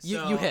on. Okay, you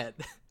so- hit.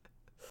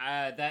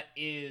 That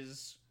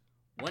is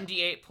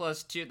 1d8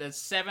 plus 2. That's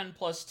 7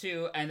 plus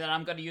 2, and then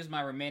I'm gonna use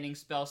my remaining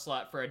spell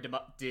slot for a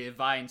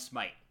divine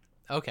smite,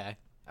 Okay.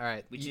 All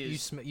right. Which you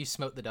is- you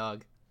smote the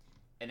dog.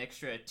 an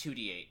extra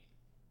 2d8.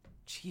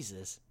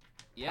 Jesus.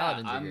 Yeah,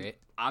 Paladins are great.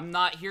 I'm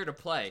not here to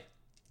play.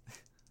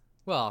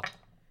 Well,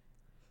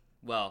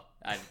 Well,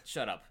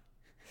 shut up.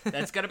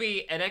 That's gonna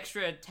be an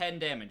extra 10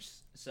 damage.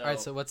 So all right.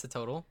 So what's the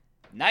total?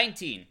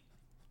 19.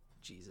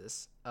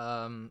 Jesus.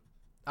 All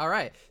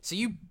right. So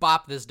you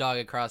bop this dog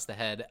across the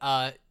head.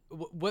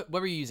 What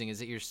were you using?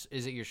 Is it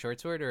your short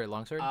sword or a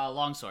long sword?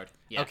 Longsword.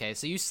 Yeah. Okay,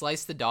 so you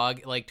slice the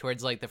dog like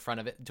towards the front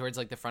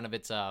of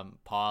its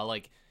paw.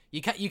 Like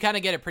you kind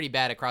of get it pretty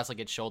bad across like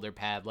its shoulder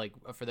pad, like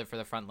for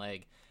the front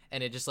leg,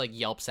 and it just like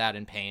yelps out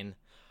in pain.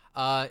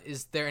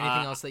 Is there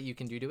anything else that you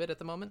can do to it at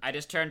the moment? I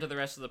just turned to the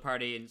rest of the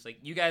party and it's like,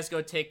 you guys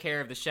go take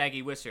care of the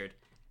shaggy wizard.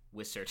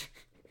 Wizard.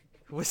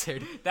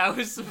 That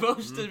was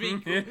supposed to be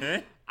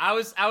cool. I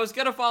was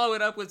gonna follow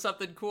it up with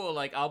something cool,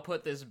 like I'll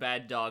put this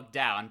bad dog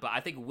down, but I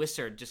think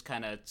wizard just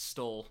kind of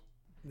stole.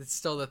 It's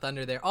still the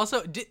thunder there.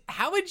 Also,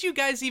 how would you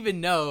guys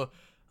even know,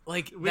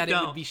 like, that it would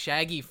don't. be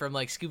Shaggy from,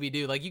 like,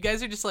 Scooby-Doo? Like, you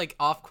guys are just, like,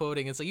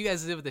 off-quoting. It's like, you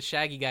guys live with the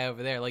Shaggy guy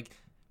over there. Like,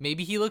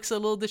 maybe he looks a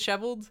little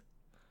disheveled?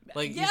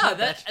 Like, he's Yeah,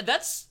 not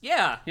that's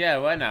yeah. Yeah,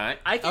 why not?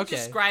 I can Okay.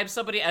 describe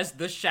somebody as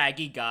the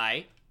shaggy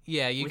guy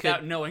Yeah, you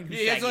without could... knowing who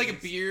He has Shaggy like a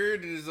is.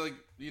 beard and is like,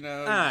 you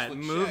know. Alright,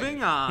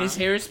 moving on. His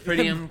hair is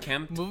pretty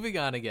unkempt. Moving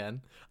on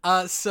again.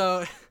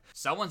 So,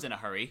 Someone's in a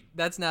hurry.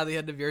 that's now the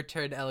end of your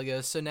turn,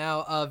 Elagos. So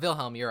now,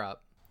 Wilhelm, you're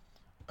up.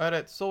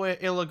 Alright, so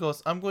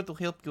Elagos, I'm going to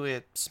help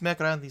you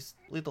smack around this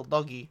little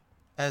doggy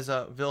as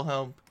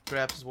Wilhelm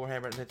grabs his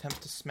warhammer and attempts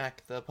to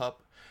smack the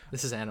pup.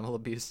 This is animal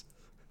abuse.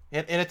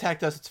 It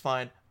attacked us, it's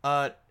fine.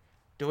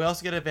 Do we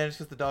also get advantage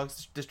because the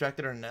dog's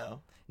distracted or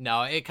no?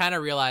 No, it kind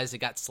of realized it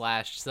got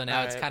slashed, so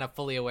now it's Alright. kind of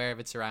fully aware of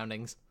its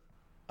surroundings.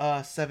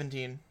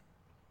 17.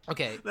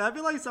 Okay, That'd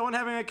be like someone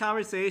having a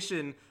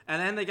conversation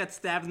and then they get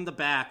stabbed in the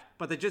back,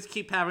 but they just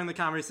keep having the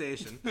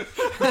conversation.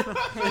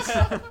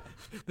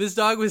 this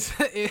dog was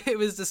it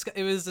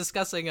was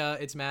discussing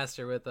its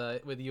master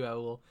with you,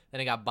 Owl,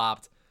 and it got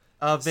bopped.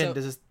 Vin, So-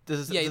 does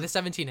this Yeah, the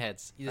 17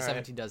 hits. The Alright.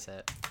 17 does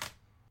hit.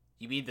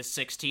 You mean the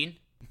 16?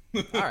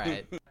 All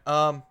right.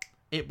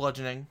 8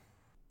 bludgeoning.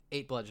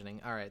 8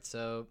 bludgeoning. All right.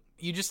 So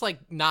you just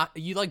like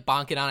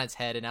bonk it on its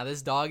head, and now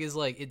this dog is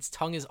like, its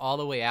tongue is all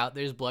the way out.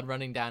 There's blood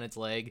running down its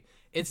leg.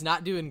 It's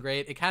not doing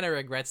great. It kind of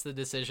regrets the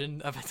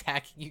decision of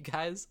attacking you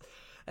guys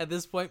at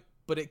this point,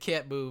 but it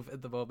can't move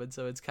at the moment,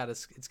 so it's kind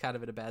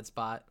of in a bad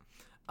spot.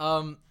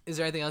 Is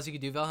there anything else you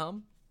could do,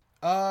 Wilhelm?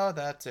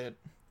 That's it.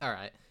 All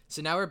right.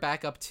 So now we're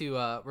back up to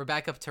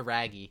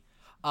Raggy,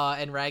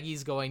 and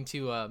Raggy's going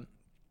to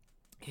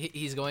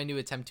he's going to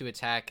attempt to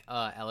attack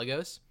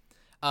Elagos.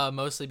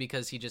 mostly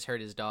because he just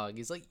hurt his dog.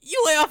 He's like,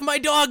 "You lay off my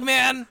dog,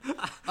 man!"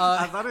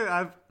 I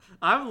thought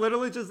I'm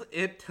literally just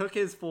it took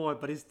his form,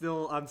 but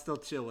I'm still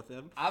chill with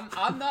him.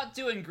 I'm not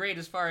doing great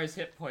as far as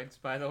hit points,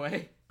 by the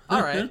way.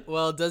 All right.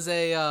 Well, does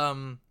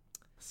a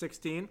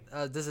 16.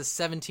 does a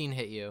 17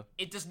 hit you?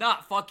 It does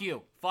not. Fuck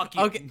you. Fuck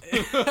you. Okay.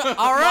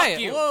 All right.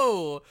 you.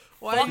 Whoa.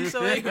 Why are you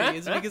so angry?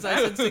 Is it because I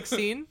said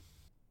 16?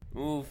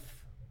 Oof.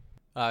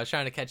 I was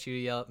trying to catch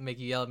you make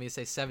you yell at me and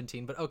say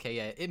 17, but okay,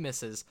 yeah, it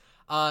misses.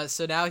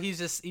 So now he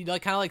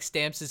like kind of like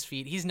stamps his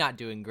feet. He's not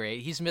doing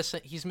great. He's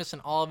missing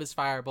all of his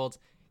fire bolts.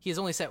 He has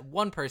only set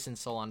one person's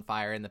soul on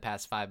fire in the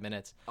past 5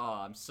 minutes.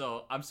 Oh,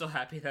 I'm so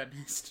happy that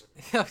missed.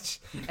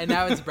 And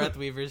now it's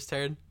Breathweaver's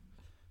turn.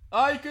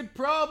 I could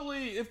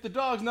probably, if the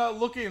dog's not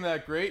looking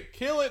that great,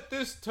 kill it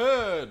this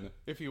turn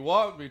if you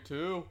want me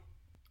to.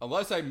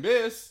 Unless I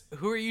miss.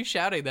 Who are you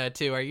shouting that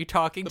to? Are you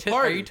talking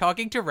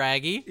to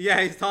Raggy?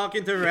 Yeah, he's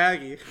talking to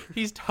Raggy.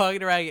 He's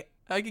talking to Raggy.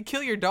 I can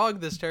kill your dog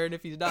this turn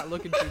if he's not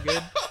looking too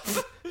good.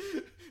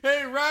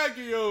 Hey,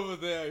 Raggy over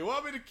there, you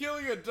want me to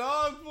kill your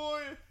dog,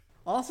 boy?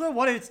 Also,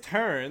 what it's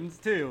turns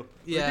too.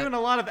 Yeah. We're doing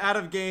a lot of out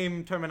of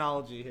game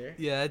terminology here.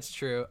 Yeah, that's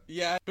true.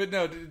 Yeah, but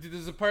no,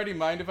 does the party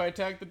mind if I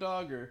attack the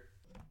dog, or?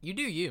 You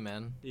do you,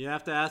 man. You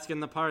have to ask in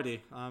the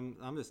party. I'm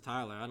just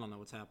Tyler. I don't know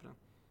what's happening.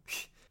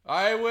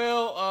 I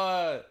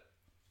will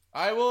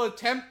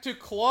attempt to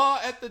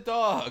claw at the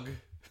dog.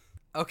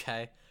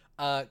 Okay.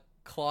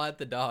 Claw at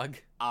the dog.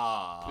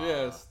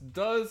 Yes.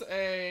 Do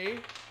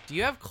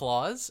you have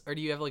claws, or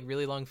do you have like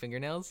really long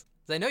fingernails?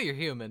 'Cause I know you're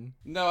human.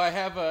 No,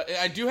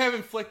 I do have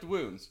inflict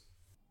wounds.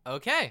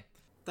 Okay.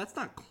 That's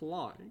not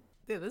clawing.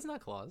 Yeah, that's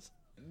not claws.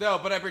 No,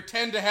 but I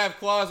pretend to have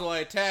claws while I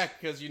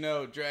attack because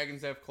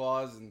dragons have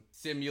claws and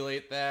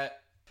simulate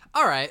that.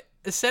 All right.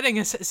 Setting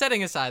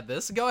aside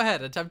this, go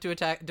ahead. Attempt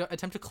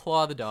to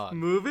claw the dog.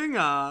 Moving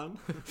on.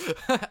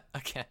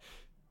 Okay.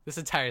 This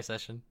entire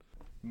session.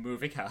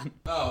 Moving on.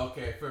 Oh,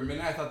 okay. For a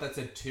minute, I thought that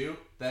said 2.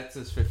 That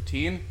says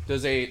 15.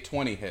 Does a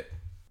 20 hit?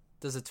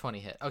 Does a 20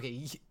 hit?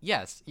 Okay.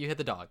 Yes, you hit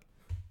the dog.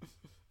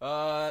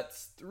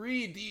 It's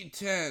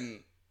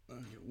 3d10.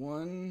 Okay,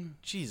 1,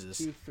 Jesus.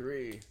 2,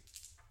 3.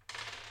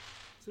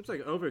 Seems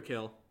like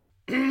overkill.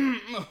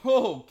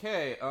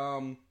 Okay.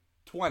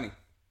 20.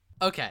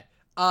 Okay.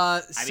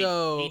 I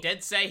So mean, he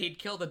did say he'd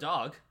kill the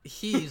dog.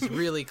 he's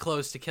really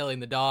close to killing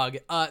the dog.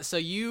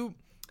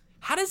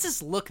 How does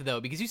this look though?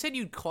 Because you said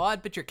you'd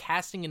clawed, but you're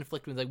casting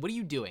inflict wounds. Like, what are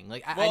you doing?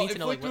 Like, I need to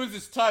know. Inflict wounds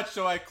is touch,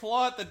 so I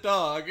claw at the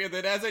dog, and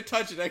then as I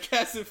touch it, I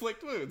cast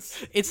inflict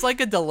wounds. It's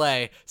like a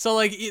delay. So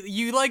like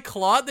you like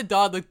claw at the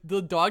dog.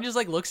 The dog just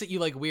like looks at you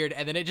like weird,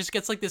 and then it just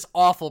gets like this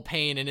awful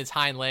pain in its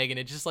hind leg, and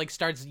it just like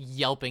starts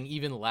yelping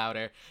even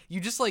louder.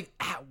 You just like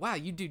wow,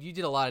 you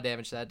did a lot of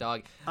damage to that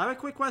dog. I have a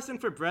quick question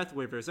for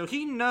Breathweaver. So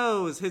he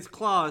knows his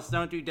claws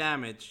don't do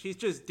damage. He's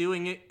just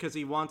doing it because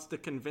he wants to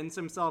convince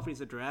himself he's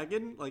a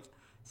dragon. Like.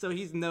 So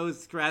he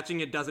knows scratching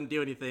it doesn't do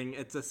anything.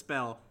 It's a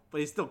spell, but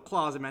he still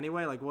claws him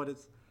anyway. Like, what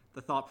is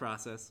the thought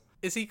process?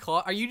 Is he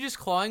Are you just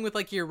clawing with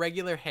like your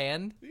regular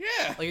hand?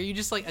 Yeah. Like, are you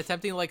just like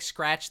attempting to like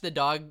scratch the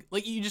dog?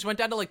 Like, you just went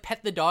down to like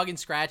pet the dog and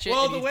scratch it?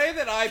 Well, and the way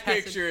that I cast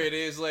picture it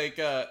is like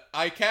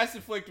I cast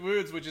inflict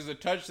wounds, which is a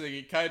touch thing.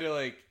 It kind of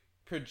like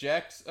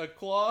projects a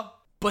claw.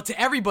 But to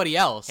everybody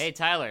else, Hey,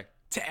 Tyler.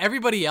 to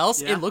everybody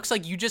else, Yeah. it looks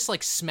like you just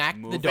like smacked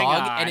the Moving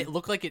dog, on. and it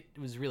looked like it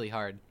was really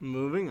hard.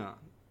 Moving on.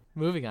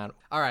 Moving on.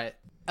 All right,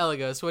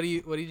 Elagos, what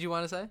did you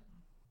want to say?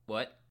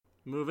 What?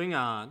 Moving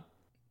on.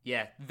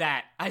 Yeah,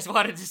 that. I just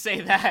wanted to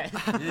say that.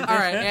 All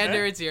right,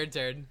 Ander, it's your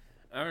turn.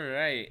 All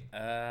right.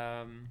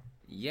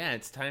 Yeah,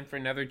 it's time for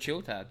another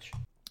chill touch.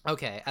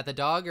 Okay, at the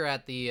dog or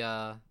at the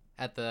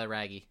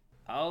Raggy?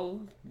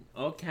 I'll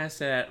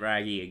cast it at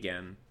Raggy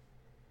again.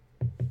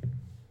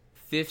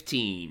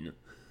 15.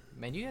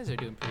 Man, you guys are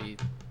doing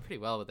pretty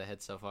well with the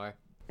hits so far.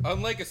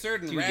 Unlike a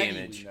certain 2 Raggy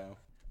damage. we know.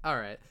 All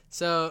right,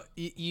 so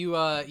you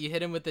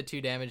hit him with the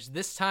 2 damage.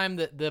 This time,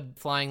 the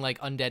flying like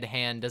undead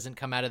hand doesn't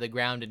come out of the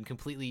ground and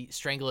completely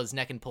strangle his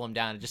neck and pull him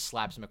down. It just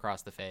slaps him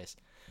across the face.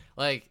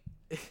 Like,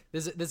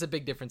 there's a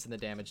big difference in the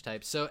damage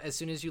type. So as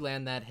soon as you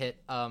land that hit,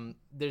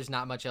 there's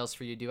not much else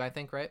for you to do, I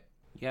think, right?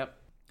 Yep.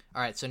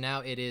 All right, so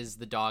now it is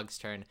the dog's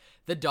turn.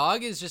 The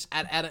dog is just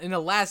in a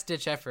last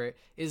ditch effort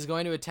is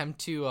going to attempt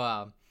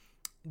to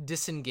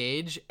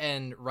disengage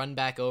and run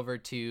back over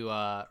to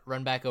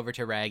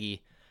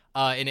Raggy.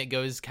 And it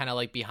goes kind of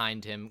like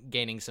behind him,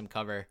 gaining some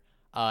cover,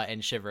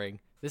 and shivering.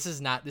 This is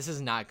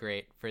not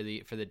great for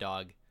the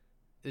dog.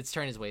 Its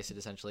turn is wasted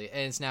essentially,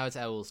 and it's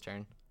Owl's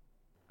turn.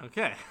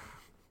 Okay.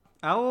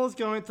 Owl's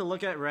going to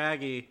look at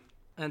Raggy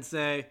and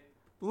say,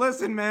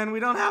 "Listen, man, we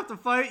don't have to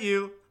fight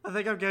you. I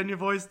think I'm getting your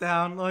voice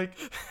down. Like,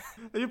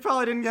 you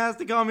probably didn't have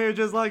to come here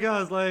just like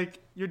us. Like,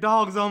 your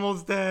dog's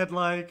almost dead.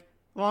 Like,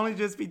 why don't you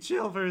just be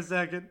chill for a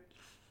second?"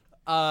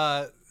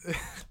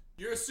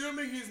 You're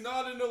assuming he's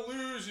not an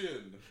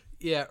illusion.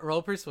 Yeah,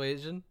 roll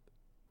persuasion.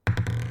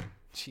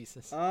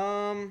 Jesus.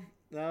 That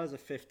was a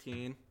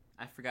 15.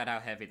 I forgot how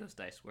heavy those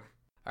dice were.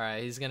 All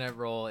right, he's gonna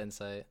roll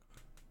insight.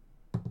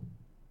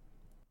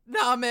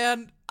 Nah,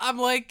 man, I'm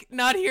like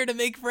not here to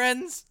make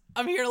friends.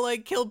 I'm here to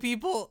like kill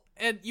people,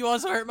 and you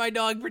also hurt my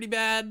dog pretty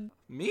bad.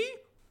 Me?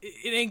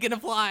 It ain't gonna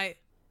fly.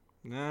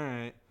 All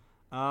right.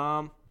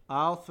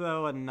 I'll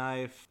throw a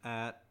knife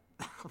at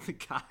the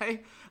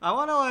guy. I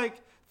want to like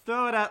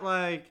throw it at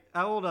like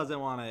Owl doesn't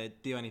want to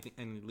do any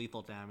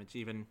lethal damage.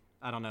 Even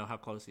I don't know how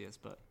close he is,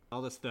 but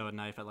I'll just throw a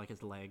knife at like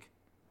his leg.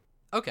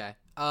 Okay.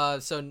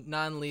 So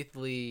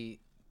non-lethally.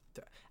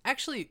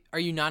 Actually, are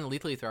you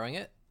non-lethally throwing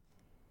it?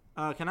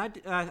 Can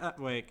I?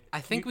 Wait.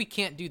 I think we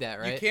can't do that,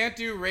 right? You can't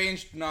do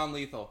ranged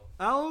non-lethal.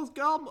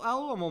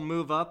 Owl will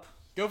move up.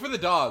 Go for the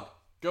dog.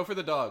 Go for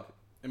the dog.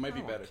 It might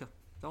be better.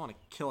 Don't want to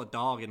kill a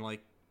dog and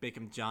like make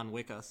him John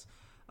Wick us.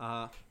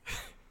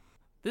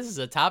 This is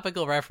a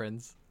topical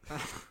reference.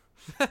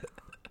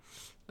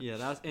 Yeah,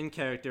 that was in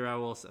character. I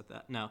will set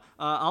that. No,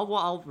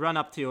 I'll run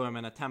up to him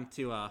and attempt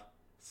to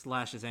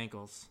slash his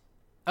ankles.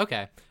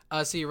 Okay.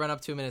 So you run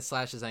up to him and it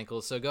slashes his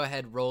ankles. So go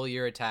ahead, roll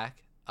your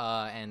attack,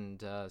 and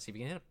see if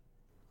you can hit him.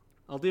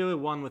 I'll do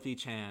one with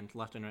each hand,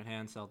 left and right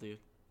hand. So I'll do.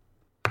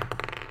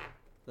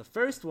 The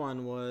first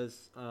one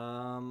was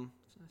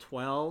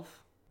 12.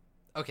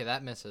 Okay,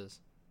 that misses.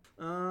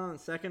 The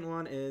second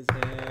one is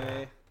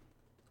a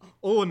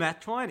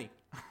nat 20.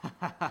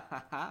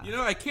 You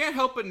know, I can't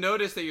help but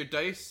notice that your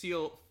dice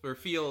feel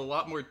a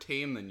lot more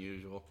tame than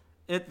usual.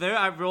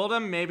 I rolled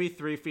them maybe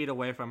 3 feet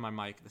away from my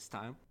mic this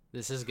time.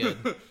 This is good.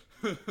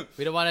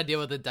 We don't want to deal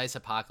with the dice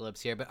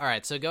apocalypse here, but all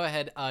right. So go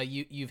ahead.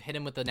 You've hit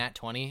him with the nat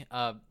 20.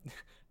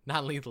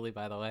 Not lethally,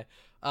 by the way.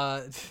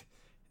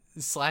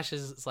 Slash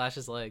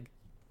his leg.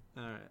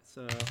 All right,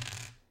 so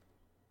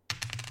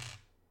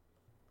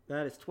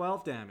that is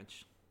 12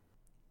 damage.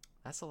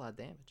 That's a lot of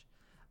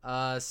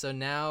damage. So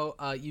now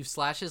you've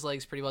slashed his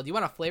legs pretty well. Do you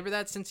want to flavor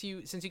that since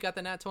you got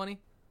the nat 20?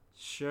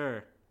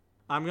 Sure.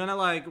 I'm gonna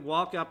like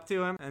walk up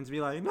to him and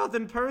be like,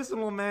 "Nothing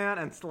personal, man,"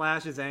 and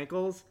slash his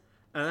ankles.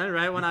 And then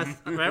right when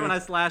I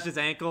slash his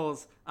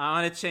ankles,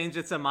 I want to change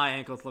it so my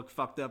ankles look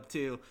fucked up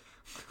too.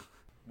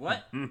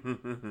 What?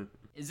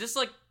 Is this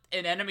like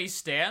an enemy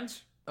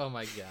stand? Oh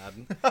my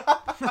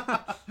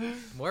god.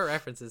 More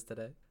references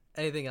today.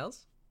 Anything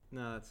else?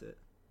 No, that's it.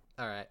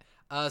 All right.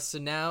 So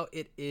now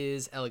it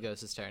is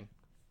Elagos' turn.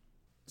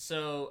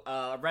 So,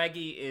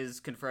 Raggy is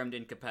confirmed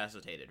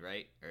incapacitated,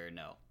 right? Or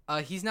no?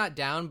 He's not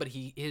down, but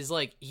he's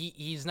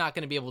not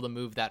going to be able to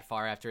move that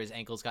far after his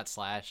ankles got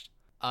slashed.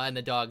 And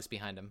the dog's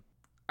behind him.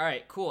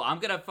 Alright, cool. I'm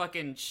gonna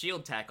fucking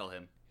shield tackle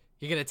him.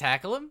 You're going to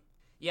tackle him?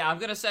 Yeah, I'm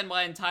gonna send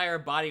my entire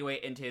body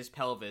weight into his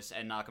pelvis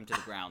and knock him to the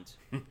ground.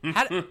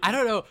 I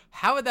don't know.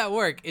 How would that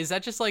work? Is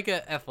that just like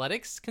a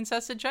athletics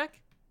contested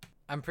check?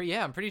 I'm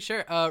pretty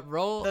sure.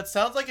 Roll. That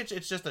sounds like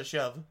it's just a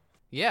shove.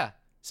 Yeah.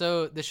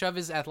 So the shove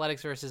is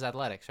athletics versus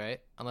athletics, right?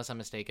 Unless I'm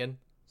mistaken.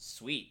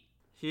 Sweet.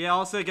 He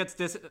also gets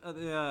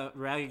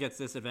Raggy gets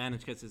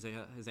disadvantage because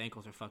his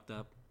ankles are fucked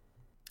up.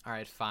 All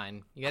right,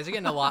 fine. You guys are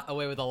getting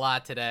away with a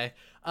lot today.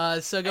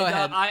 So go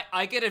ahead.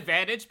 I get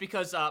advantage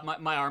because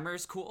my armor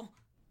is cool.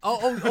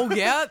 Oh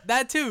yeah,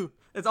 that too.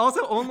 It's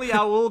also only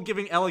Owl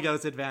giving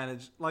Elagos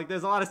advantage. Like,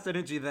 there's a lot of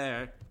synergy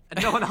there.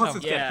 And no one else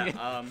is getting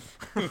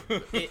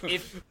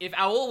it. If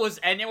Owl was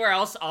anywhere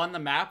else on the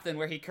map than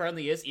where he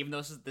currently is, even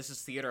though this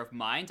is theater of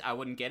mind, I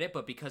wouldn't get it.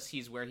 But because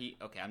he's where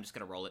okay, I'm just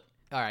gonna roll it.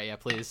 All right, yeah,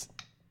 please.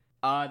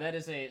 That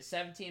is a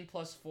 17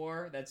 plus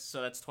 4. That's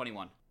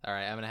 21. All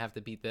right, I'm gonna have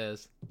to beat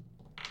this.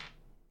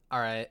 All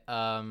right.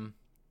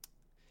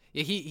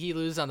 Yeah, he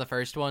loses on the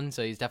first one,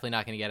 so he's definitely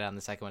not gonna get it on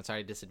the second one.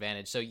 Sorry,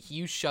 disadvantage. So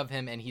you shove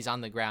him, and he's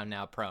on the ground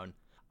now, prone.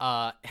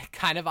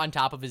 Kind of on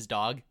top of his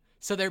dog.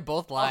 So they're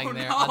both lying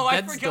there on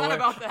death's door.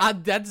 About that.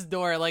 On death's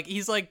door, like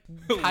he's like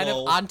kind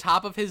of on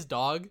top of his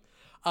dog.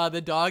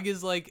 The dog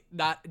is like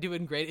not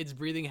doing great. It's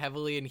breathing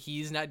heavily, and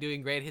he's not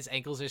doing great. His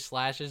ankles are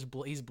slashed.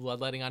 He's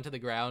bloodletting onto the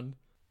ground.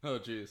 Oh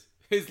jeez,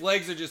 his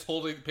legs are just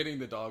pinning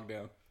the dog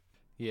down.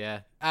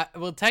 Yeah.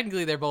 Well,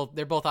 technically they're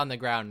both on the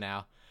ground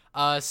now.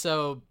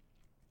 So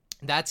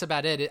that's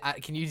about it.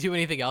 Can you do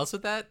anything else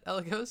with that,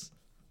 Elagos?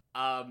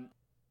 I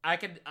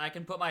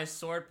can put my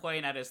sword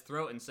point at his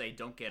throat and say,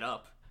 "Don't get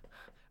up."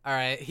 All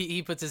right,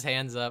 he puts his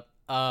hands up.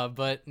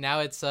 But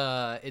now it's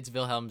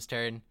Wilhelm's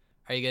turn.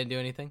 Are you gonna do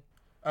anything?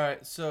 All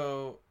right,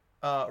 so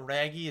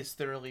Raggy is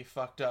thoroughly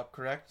fucked up,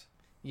 correct?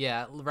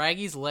 Yeah,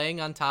 Raggy's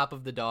laying on top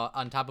of the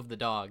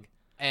dog,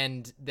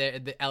 and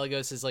the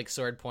Elagos is like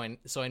sword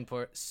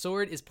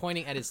is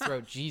pointing at his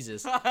throat.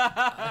 Jesus,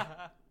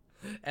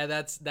 and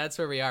that's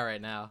where we are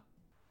right now.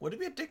 Would it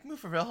be a dick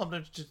move for Wilhelm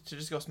to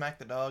just go smack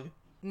the dog?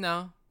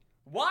 No.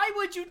 Why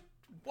would you?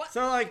 What?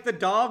 So, like, the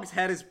dog's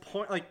head is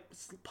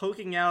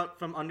poking out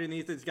from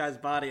underneath this guy's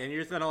body, and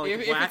you're just gonna, like,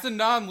 If it's a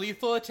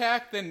non-lethal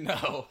attack, then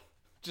no.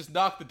 Just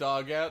knock the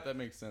dog out. That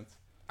makes sense.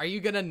 Are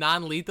you gonna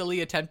non-lethally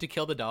attempt to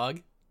kill the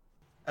dog?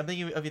 I'm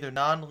thinking of either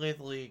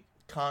non-lethally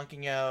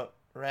conking out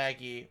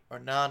Raggy or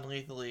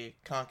non-lethally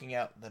conking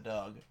out the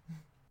dog.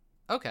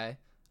 Okay.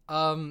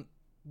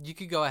 You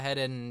could go ahead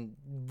and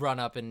run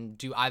up and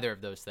do either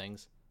of those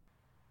things.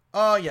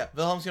 Oh, yeah.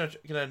 Wilhelm's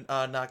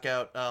gonna knock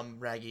out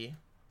Raggy.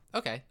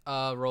 Okay.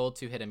 Roll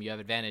to hit him. You have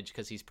advantage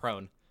because he's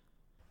prone.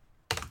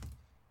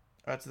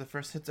 Alright, so the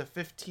first hit's a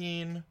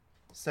 15.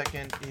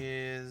 Second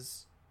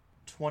is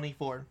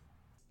 24.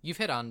 You've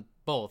hit on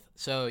both,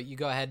 so you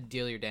go ahead and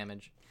deal your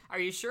damage. Are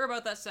you sure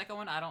about that second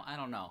one? I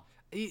don't know.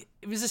 It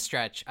was a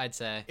stretch, I'd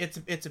say.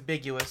 It's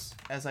ambiguous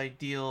as I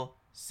deal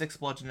 6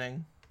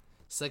 bludgeoning.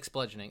 6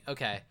 bludgeoning.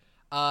 Okay.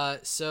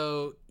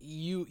 So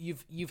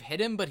you've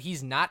hit him, but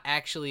he's not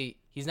actually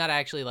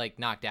like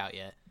knocked out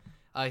yet.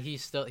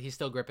 He's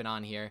still gripping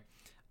on here.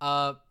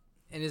 And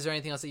is there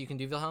anything else that you can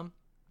do, Wilhelm?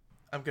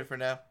 I'm good for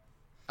now.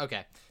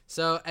 Okay.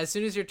 So as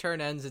soon as your turn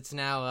ends, it's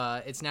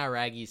now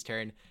Raggy's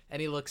turn,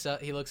 and he looks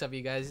up at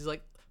you guys. He's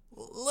like,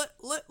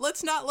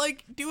 let's not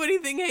like do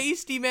anything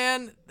hasty,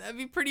 man. That'd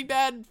be pretty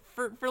bad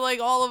for like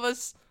all of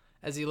us.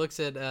 As he looks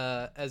at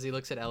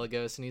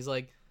Elagos, and he's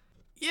like,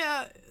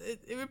 yeah,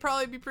 it would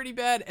probably be pretty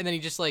bad. And then he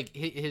just like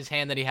his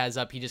hand that he has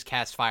up, he just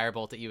casts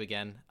Firebolt at you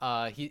again.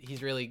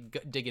 He's really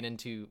digging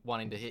into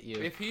wanting to hit you.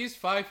 If he's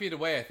 5 feet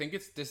away, I think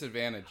it's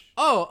disadvantage.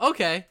 Oh,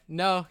 okay.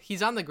 No,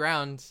 he's on the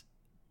ground.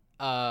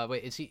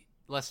 Wait, is he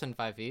less than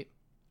 5 feet?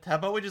 How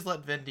about we just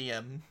let Vin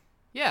DM?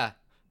 Yeah,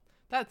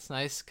 that's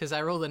nice because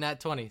I rolled a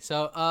nat 20.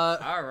 So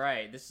All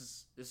right,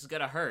 this is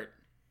gonna hurt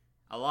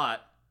a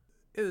lot.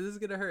 this is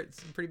gonna hurt. It's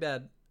pretty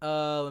bad.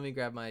 Let me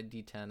grab my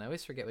D10. I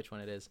always forget which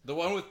one it is. The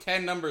one with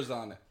 10 numbers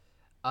on it.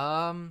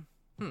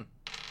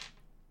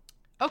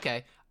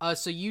 Okay.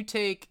 So you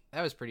take,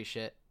 that was pretty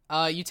shit.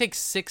 You take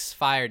 6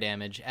 fire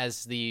damage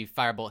as the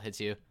firebolt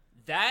hits you.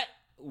 That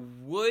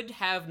would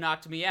have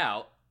knocked me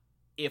out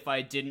if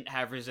I didn't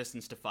have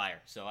resistance to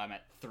fire. So I'm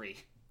at 3.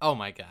 Oh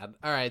my god.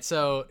 All right.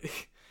 So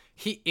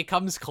it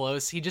comes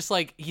close. He just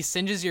like, he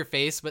singes your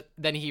face, but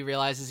then he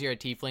realizes you're a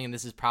tiefling and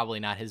this is probably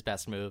not his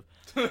best move.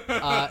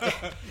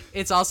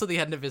 It's also the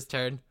end of his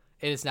turn.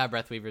 It is now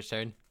Breathweaver's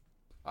turn.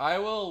 I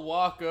will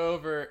walk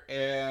over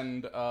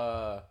and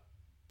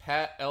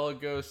pat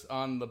Elagos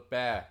on the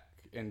back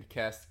and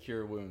cast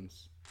Cure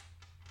Wounds.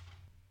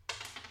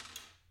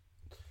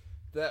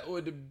 That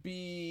would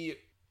be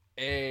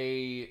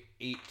a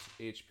 8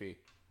 HP.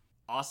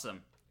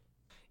 Awesome.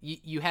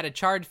 You had a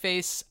charred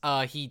face.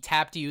 He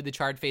tapped you. The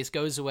charred face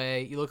goes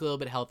away. You look a little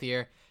bit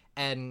healthier.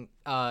 And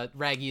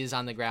Raggy is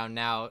on the ground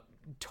now,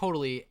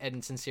 totally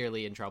and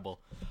sincerely in trouble.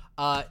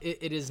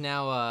 It is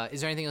now... is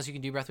there anything else you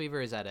can do, Breathweaver,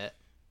 or is that it?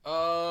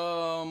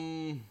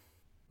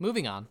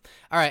 Moving on.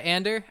 All right,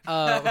 Ander,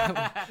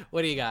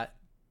 what do you got?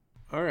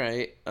 All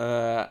right.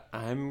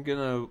 I'm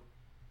gonna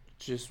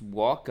just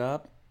walk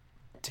up,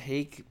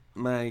 take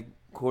my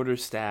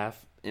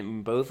quarterstaff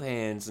in both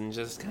hands, and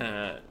just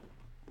kind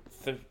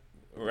of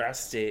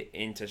thrust it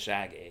into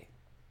Shaggy.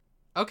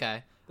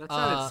 Okay. That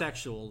sounded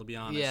sexual, to be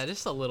honest. Yeah,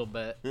 just a little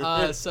bit.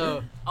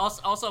 So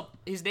Also,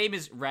 his name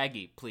is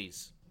Raggy,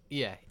 please.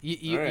 yeah,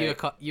 All right.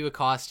 you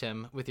accost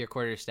him with your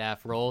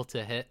quarterstaff. Roll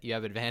to hit. You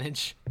have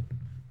advantage.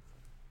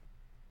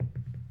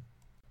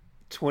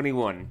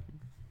 21.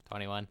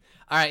 21.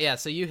 All right, yeah.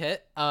 So you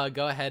hit.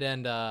 Go ahead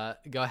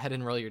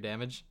and roll your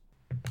damage.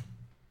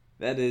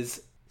 That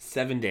is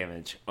 7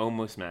 damage,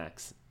 almost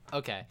max.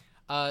 Okay.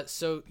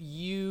 So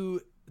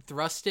you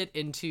thrust it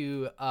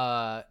into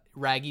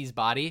Raggy's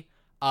body,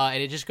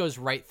 and it just goes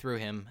right through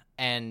him,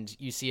 and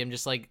you see him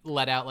just like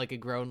let out like a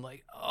groan,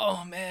 like,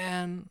 oh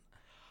man.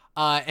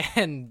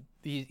 And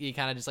he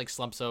kind of just like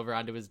slumps over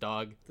onto his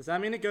dog. Does that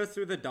mean it goes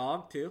through the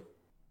dog, too?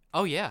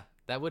 Oh yeah,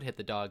 that would hit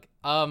the dog.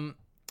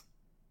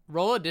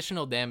 Roll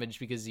additional damage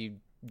because you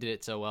did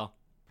it so well.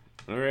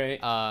 All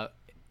right.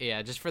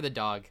 Yeah, just for the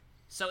dog.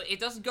 So it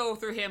doesn't go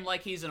through him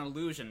like he's an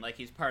illusion, like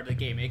he's part of the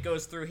game. It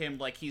goes through him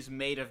like he's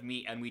made of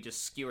meat and we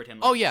just skewered him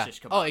like Oh yeah.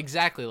 shish kebab. Oh,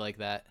 exactly like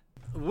that.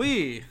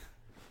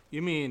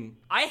 You mean...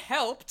 I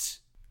helped.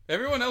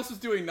 Everyone else is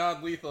doing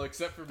non-lethal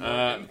except for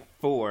Morgan.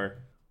 4.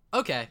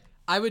 Okay.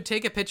 I would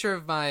take a picture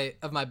of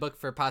my book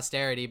for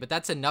posterity, but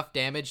that's enough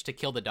damage to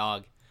kill the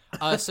dog.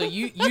 So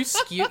you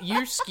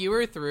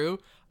skewer through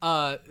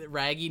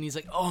Raggy, and he's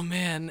like, "Oh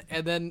man!"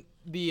 And then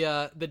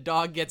the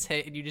dog gets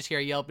hit, and you just hear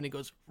a yelp, and it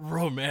goes,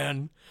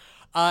 "Roman,"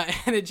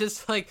 and it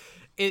just like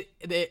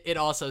it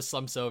also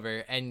slumps over,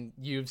 and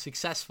you've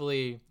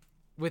successfully,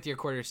 with your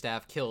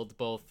quarterstaff, killed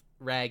both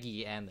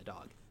Raggy and the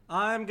dog.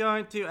 I'm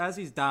going to, as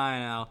he's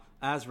dying now,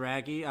 as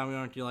Raggy, I'm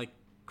going to, like,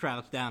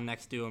 crouch down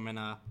next to him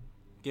and,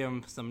 give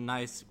him some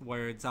nice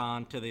words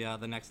on to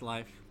the next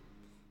life.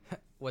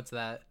 What's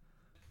that?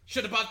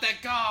 Should have bought that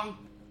gong!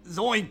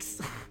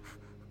 Zoinks!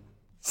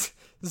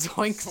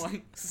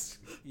 Zoinks.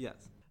 Yes.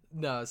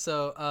 No,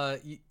 so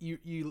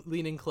you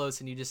lean in close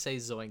and you just say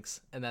zoinks,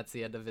 and that's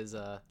the end of his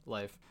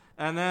life.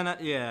 And then,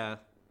 yeah,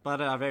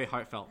 but very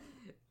heartfelt.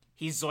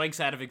 He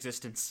zoinks out of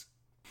existence.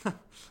 All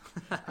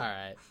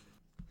right.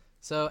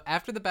 So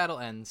after the battle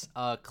ends,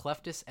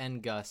 Cleftus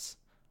and Gus,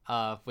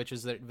 which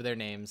was their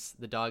names,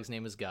 the dog's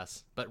name was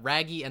Gus, but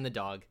Raggy and the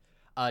dog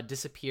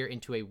disappear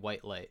into a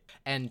white light,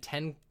 and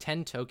 10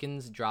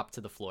 tokens drop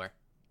to the floor.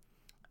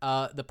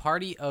 The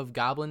party of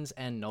goblins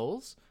and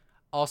gnolls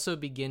also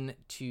begin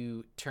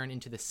to turn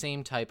into the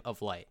same type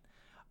of light.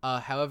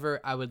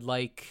 However, I would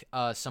like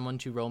someone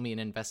to roll me an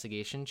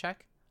investigation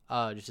check,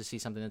 just to see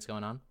something that's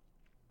going on.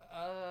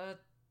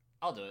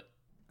 I'll do it.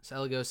 So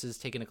Elagos is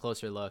taking a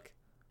closer look.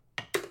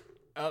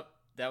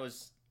 That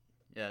was,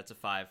 yeah, it's a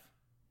 5.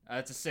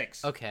 It's a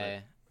 6.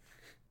 Okay.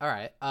 All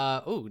right.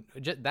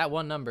 That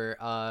one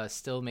number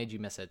still made you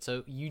miss it.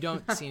 So you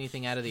don't see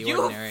anything out of the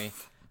ordinary.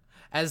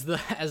 As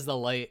the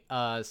light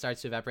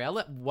starts to evaporate, I'll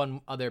let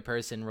one other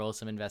person roll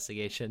some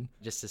investigation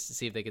just to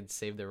see if they can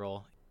save their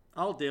roll.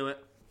 I'll do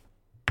it.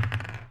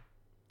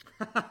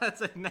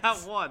 That's a nat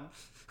 1.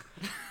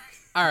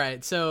 All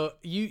right. So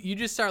you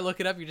just start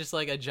looking up. You're just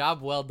like, a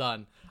job well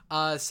done.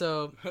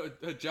 So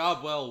A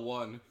job well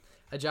won.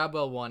 a job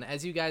well won.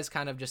 As you guys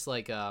kind of just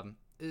like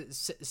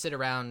sit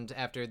around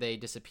after they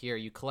disappear,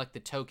 you collect the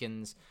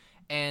tokens,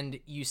 and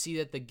you see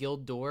that the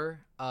guild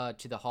door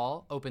to the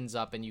hall opens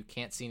up, and you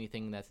can't see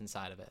anything that's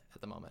inside of it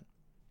at the moment.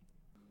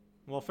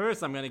 Well,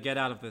 first I'm gonna get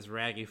out of this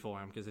raggy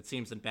form because it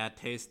seems in bad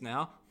taste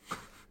now.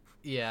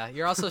 Yeah,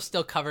 you're also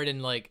still covered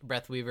in like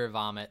Breathweaver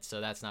vomit,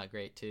 so that's not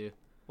great too.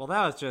 Well,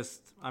 that was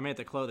just, I made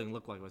the clothing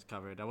look like it was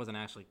covered.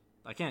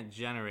 I can't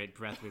generate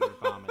Breathweaver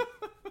vomit.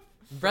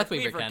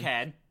 Breathweaver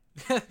can.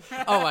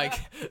 Oh my!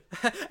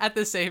 At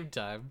the same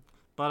time.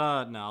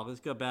 But no, let's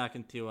go back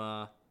into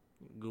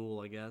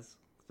Ghoul, I guess.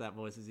 That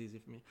voice is easy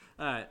for me.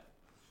 All right.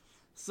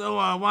 So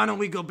why don't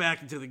we go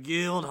back into the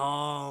guild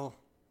hall?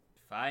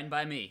 Fine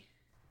by me.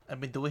 I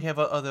mean, do we have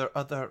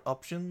other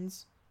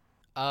options?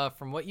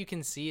 From what you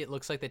can see, it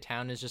looks like the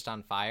town is just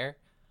on fire,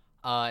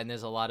 and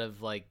there's a lot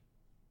of like,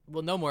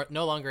 well,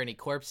 no longer any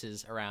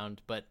corpses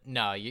around. But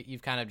no,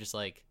 you've kind of just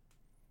like,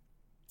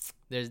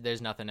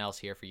 there's nothing else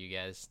here for you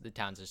guys. The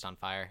town's just on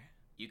fire.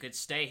 You could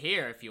stay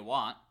here if you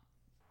want.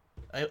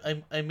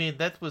 I mean,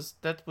 that was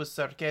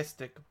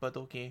sarcastic, but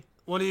okay.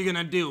 What are you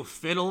gonna do?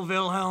 Fiddle,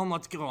 Wilhelm?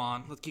 Let's go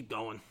on. Let's keep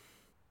going.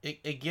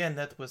 Again,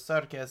 that was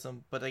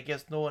sarcasm, but I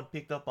guess no one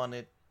picked up on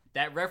it.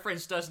 That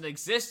reference doesn't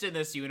exist in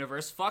this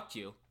universe. Fuck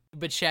you.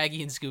 But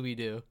Shaggy and Scooby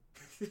do.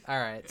 All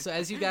right. So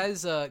as you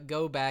guys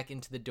go back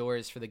into the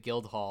doors for the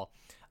guild hall,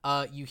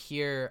 you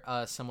hear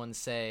someone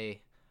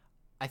say,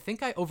 "I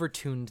think I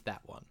overtuned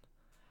that one."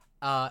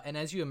 And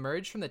as you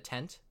emerge from the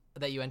tent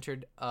that you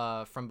entered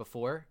from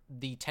before,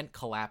 the tent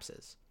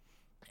collapses,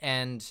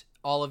 and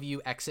all of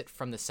you exit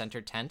from the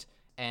center tent,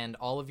 and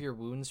all of your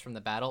wounds from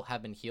the battle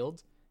have been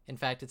healed. In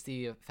fact, it's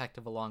the effect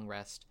of a long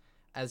rest,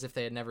 as if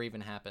they had never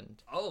even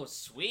happened. Oh,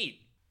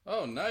 sweet.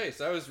 Oh, nice.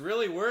 I was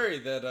really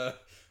worried that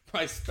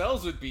my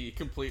spells would be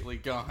completely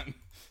gone.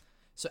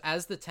 So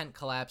as the tent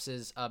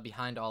collapses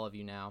behind all of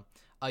you now,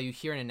 you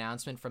hear an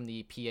announcement from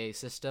the PA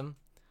system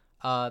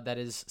that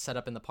is set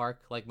up in the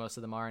park, like most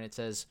of them are, and it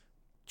says,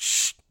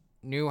 "Shh,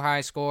 new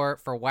high score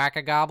for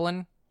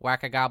Whack-A-Goblin.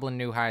 Whack-A-Goblin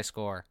new high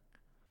score."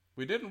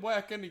 We didn't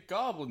whack any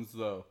goblins,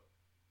 though.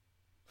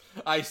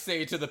 I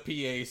say to the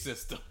PA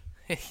system.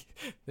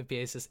 The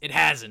PA system, it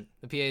hasn't.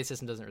 The PA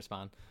system doesn't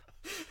respond.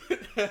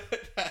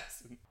 It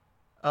hasn't.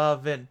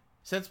 Vin,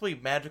 since we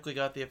magically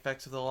got the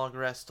effects of the long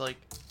rest, like,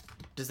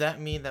 does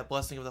that mean that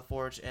Blessing of the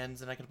Forge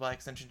ends and I can, by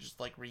extension, just,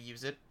 like,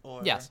 reuse it?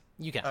 Or... Yes,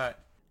 you can. Alright.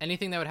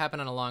 Anything that would happen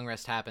on a long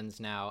rest happens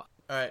now.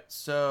 Alright,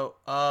 so,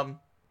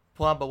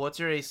 Plumba, what's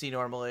your AC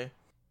normally?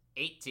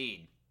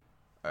 18.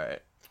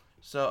 Alright.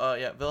 So,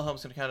 yeah,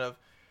 Wilhelm's gonna kind of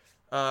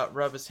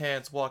rub his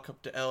hands, walk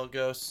up to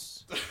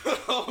Elagos.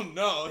 Oh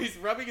no, he's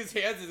rubbing his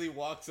hands as he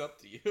walks up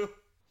to you.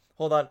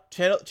 Hold on.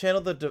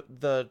 Channel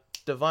the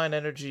divine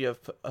energy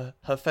of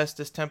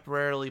Hephaestus,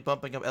 temporarily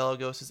bumping up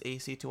Elagos'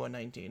 AC to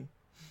 119.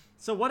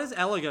 So what does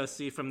Eligos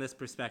see from this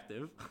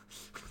perspective?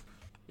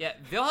 Yeah,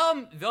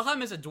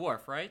 Wilhelm is a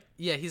dwarf, right?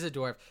 Yeah, he's a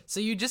dwarf. So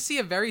you just see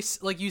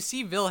you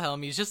see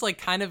Wilhelm, he's just like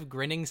kind of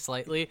grinning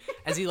slightly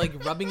as he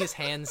like rubbing his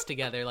hands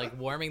together, like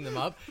warming them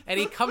up, and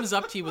he comes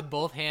up to you with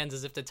both hands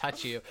as if to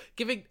touch you.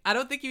 I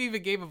don't think you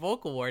even gave a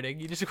vocal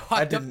warning, you just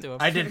walked up to him.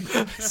 I didn't.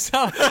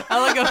 So,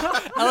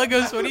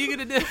 Elagos, what are you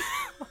gonna do?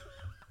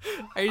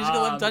 Are you just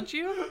gonna let him touch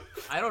you?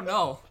 I don't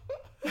know.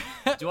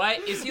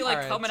 Is he like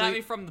Alright, coming so at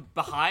me from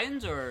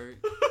behind or?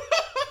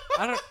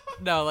 I don't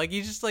know, like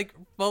he's just like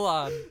full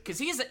on. Cause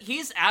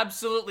he's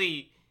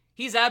absolutely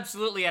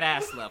at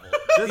ass level.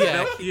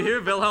 Yeah. You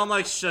hear Wilhelm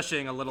like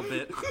shushing a little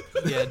bit.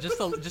 Yeah, just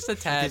a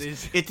tad.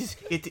 It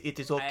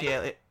is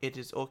okay. It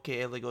is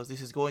okay, Elagos.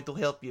 This is going to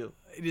help you.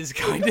 It is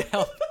going to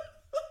help.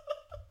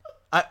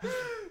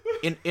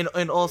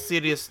 In all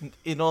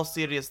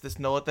seriousness,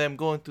 know what I'm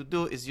going to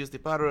do is use the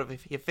power of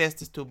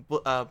Hephaestus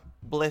to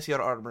bless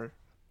your armor.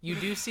 You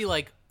do see,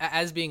 like,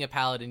 as being a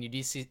paladin, you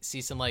do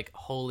see some like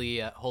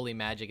holy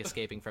magic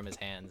escaping from his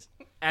hands.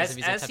 As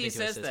he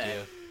says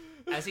that,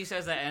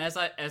 and as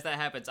that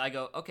happens, I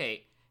go,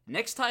 okay,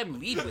 next time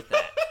lead with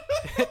that.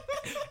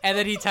 And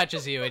then he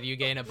touches you, and you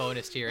gain a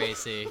bonus to your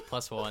AC,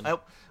 +1.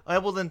 I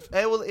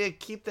will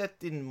keep that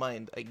in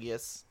mind, I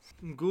guess.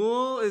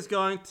 Ghoul is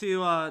going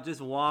to just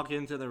walk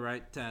into the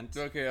right tent.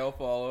 Okay, I'll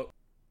follow.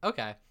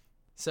 Okay,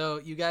 so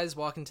you guys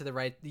walk into the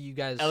right. You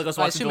guys. Elagos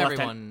I walks assume into the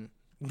left everyone.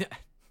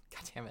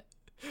 God damn it.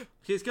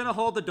 He's gonna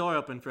hold the door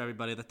open for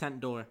everybody, the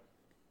tent door.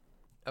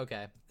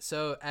 Okay,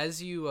 so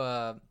as you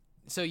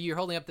so you're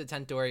holding up the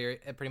tent door, you're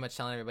pretty much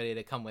telling everybody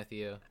to come with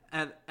you.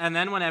 And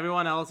then when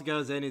everyone else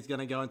goes in, he's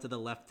gonna go into the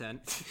left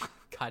tent.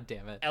 God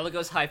damn it.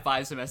 Eligos high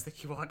fives him as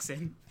he walks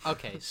in.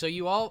 Okay, so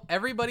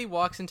everybody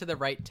walks into the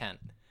right tent,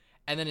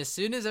 and then as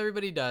soon as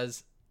everybody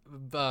does,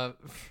 God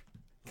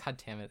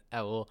damn it,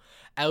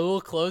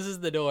 Aul closes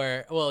the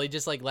door. Well, he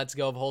just like lets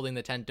go of holding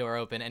the tent door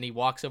open, and he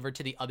walks over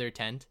to the other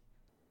tent.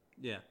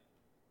 Yeah.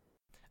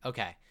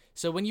 Okay,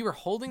 so when you were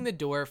holding the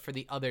door for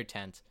the other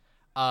tent,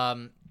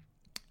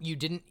 you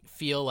didn't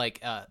feel like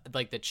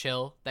the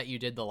chill that you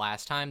did the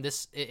last time.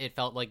 It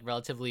felt like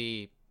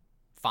relatively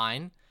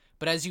fine.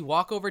 But as you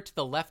walk over to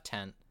the left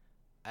tent,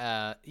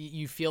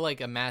 you feel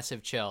like a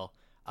massive chill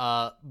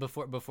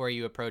before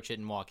you approach it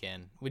and walk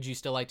in. Would you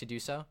still like to do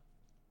so?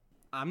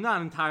 I'm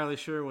not entirely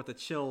sure what the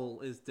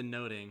chill is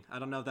denoting. I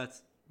don't know if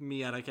that's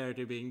me out of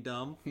character being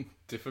dumb.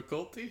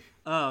 Difficulty?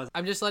 Oh,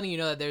 I'm just letting you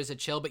know that there's a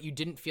chill, but you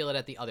didn't feel it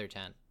at the other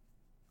tent.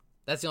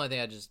 That's the only thing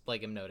I just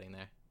like am noting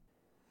there.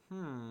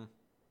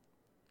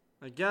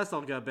 I guess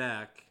I'll go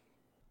back.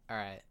 All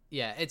right.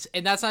 Yeah,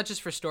 and that's not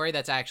just for story.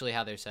 That's actually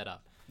how they're set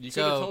up. You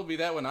could have told me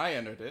that when I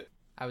entered it.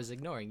 I was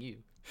ignoring you.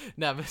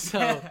 No, but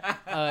so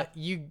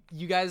you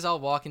guys all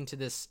walk into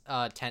this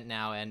tent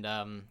now,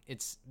 and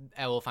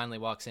Ewell finally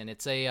walks in.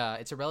 It's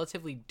a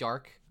relatively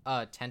dark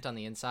tent on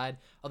the inside,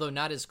 although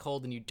not as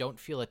cold, and you don't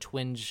feel a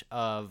twinge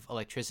of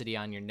electricity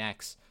on your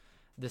necks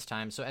this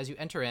time. So as you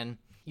enter in,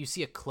 you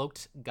see a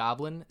cloaked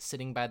goblin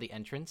sitting by the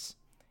entrance,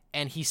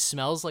 and he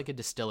smells like a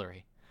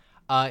distillery.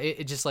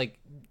 It just like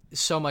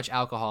so much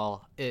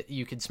alcohol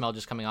you could smell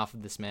just coming off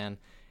of this man.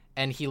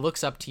 And he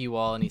looks up to you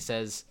all and he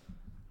says,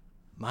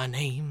 "My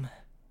name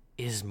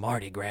is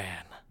Marty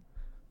Gran.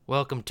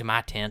 Welcome to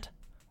my tent.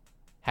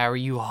 How are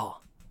you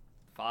all?"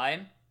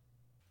 Fine.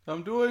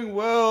 I'm doing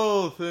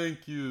well,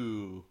 thank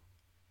you.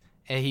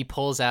 And he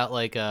pulls out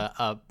like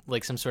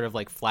like some sort of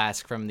like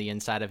flask from the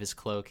inside of his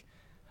cloak.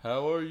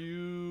 How are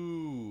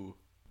you?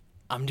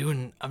 I'm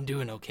doing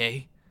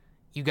okay.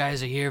 You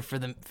guys are here for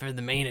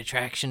the main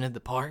attraction of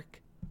the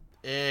park?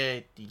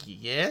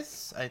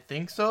 Yes, I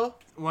think so.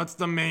 What's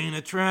the main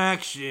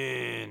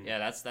attraction?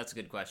 Yeah, that's a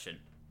good question.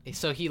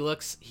 So he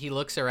looks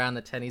around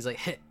the tent. He's like,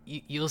 hey,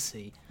 you'll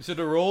see. Is it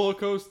a roller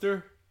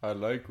coaster? I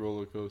like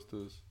roller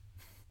coasters.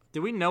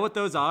 Do we know what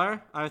those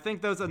are? I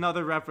think those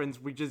another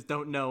reference we just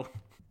don't know.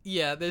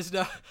 Yeah, there's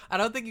no. I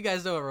don't think you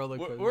guys know what roller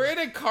coaster. We're in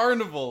a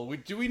carnival.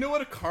 Do we know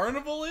what a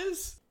carnival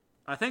is?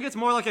 I think it's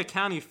more like a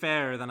county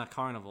fair than a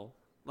carnival.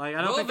 Like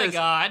I don't think Moving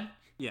there's... on.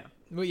 Yeah.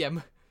 Well, yeah,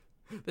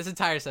 this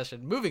entire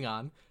session. Moving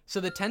on. So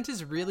the tent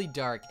is really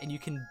dark, and you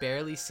can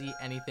barely see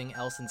anything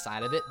else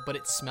inside of it, but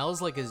it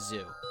smells like a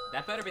zoo.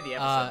 That better be the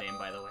episode name,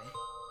 by the way.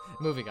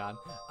 Moving on.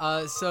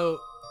 So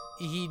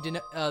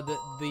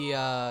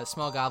the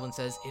small goblin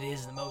says it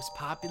is the most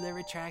popular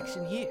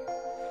attraction here.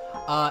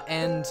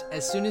 And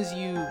as soon as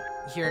you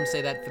hear him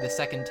say that for the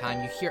second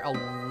time, you hear a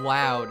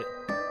loud,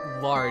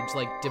 large,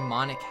 like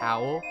demonic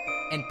howl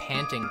and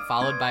panting,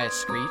 followed by a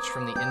screech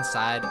from the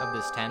inside of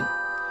this tent.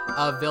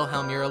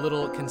 Wilhelm, you're a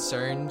little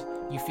concerned.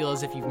 You feel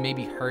as if you've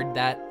maybe heard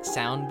that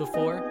sound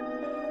before,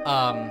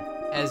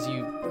 as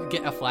you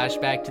get a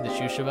flashback to the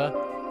Shushiva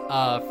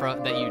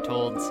that you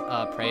told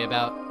Prey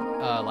about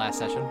last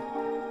session.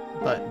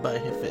 By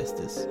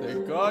Hephaestus.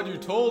 Thank God you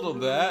told him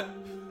that.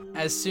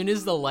 As soon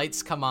as the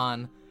lights come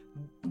on,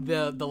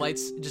 the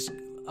lights just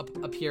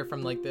appear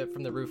from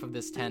the roof of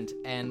this tent,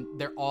 and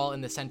they're all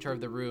in the center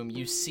of the room.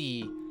 You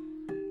see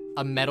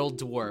a metal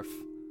dwarf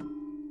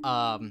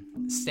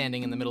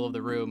standing in the middle of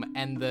the room,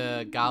 and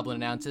the goblin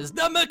announces,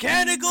 "The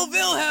Mechanical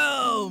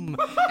Wilhelm!"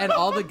 And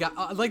all a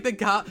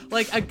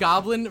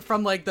goblin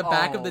from like the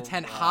back of the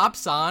tent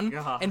hops on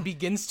and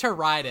begins to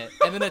ride it,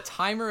 and then a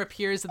timer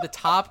appears at the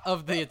top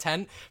of the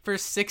tent for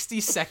 60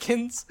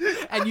 seconds,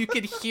 and you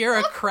could hear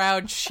a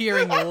crowd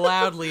cheering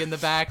loudly in the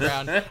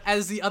background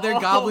as the other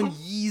goblin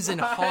yees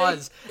and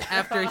haws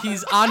after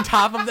he's on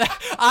top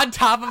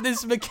of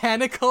this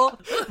mechanical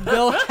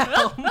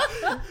Wilhelm,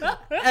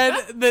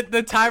 and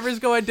the timer's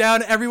going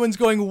down. Everyone's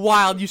going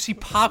wild. You see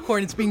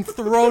popcorn. It's being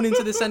thrown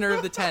into the center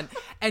of the tent.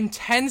 And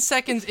 10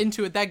 seconds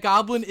into it, that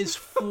goblin is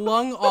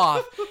flung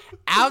off.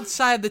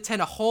 Outside the tent,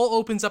 a hole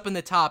opens up in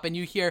the top, and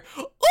you hear,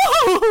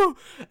 "Ooh!"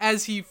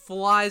 as he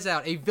flies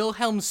out. A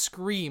Wilhelm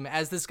scream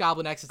as this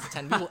goblin exits the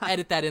tent. We will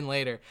edit that in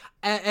later.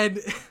 And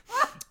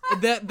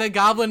the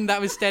goblin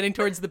that was standing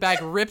towards the back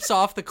rips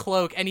off the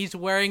cloak, and he's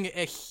wearing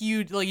a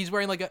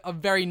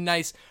very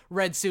nice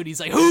red suit. He's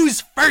like, "Who's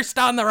first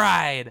on the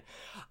ride?"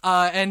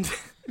 And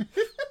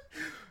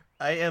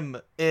I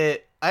to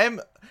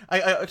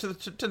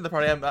the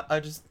party. I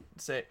just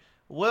say,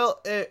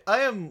 well, I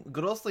am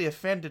grossly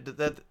offended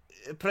that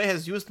Prey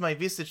has used my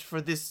visage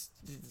for the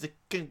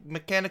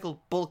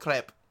mechanical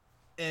bullcrap.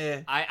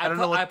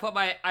 I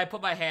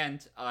put my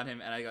hand on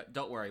him and I go,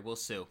 "Don't worry, we'll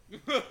sue."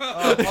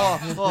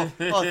 Well,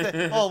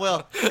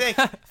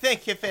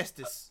 thank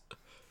Hephaestus.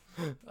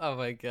 oh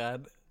my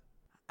god.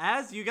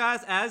 As you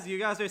guys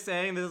are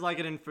saying this is like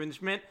an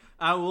infringement,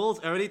 Aul's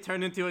already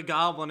turned into a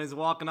goblin. Is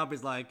walking up.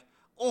 He's like,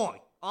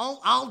 "Oi,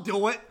 I'll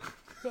do it."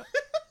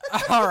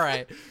 All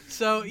right.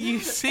 So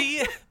you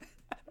see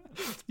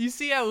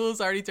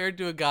Aul's already turned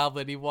to a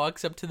goblin. He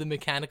walks up to the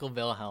mechanical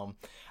Wilhelm,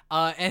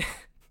 and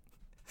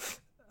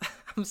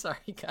I'm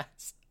sorry,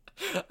 guys.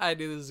 I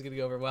knew this was gonna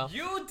go over well.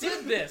 You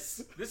did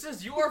this. This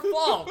is your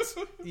fault.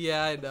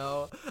 Yeah, I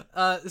know.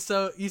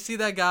 So you see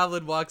that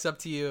goblin walks up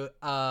to you,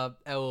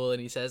 Elul,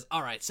 and he says,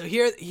 "All right, so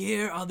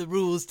here are the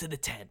rules to the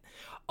tent.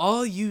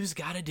 All you's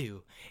gotta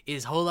do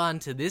is hold on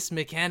to this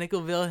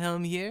mechanical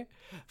Wilhelm here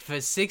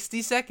for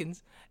 60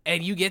 seconds,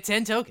 and you get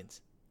 10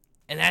 tokens,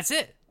 and that's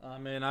it." I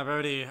mean, I've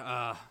already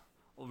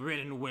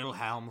written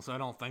Wilhelm, so I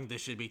don't think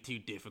this should be too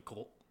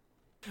difficult.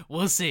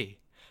 We'll see.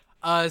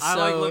 I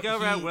look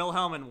over at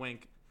Wilhelm and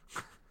wink.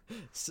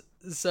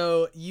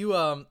 So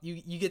you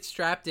get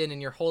strapped in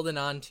and you're holding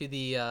on to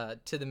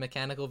the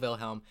mechanical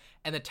Wilhelm,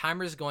 and the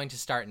timer is going to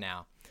start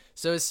now.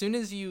 So as soon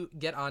as you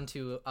get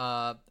onto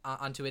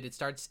it,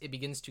 it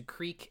begins to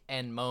creak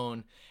and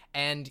moan,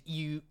 and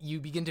you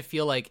begin to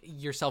feel like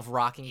yourself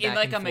rocking back In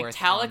like and a forth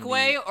metallic on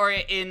way, or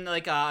in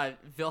like a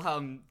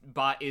Wilhelm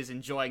bot is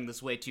enjoying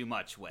this way too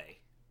much way?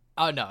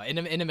 Oh no, in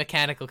a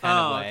mechanical kind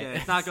of way. Okay.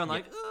 It's not going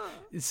like.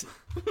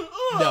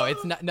 No,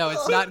 it's not. No,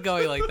 it's not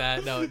going like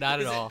that. No, not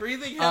at all.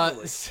 Breathing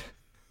heavily.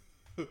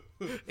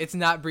 It's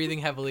not breathing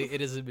heavily. It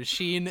is a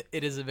machine.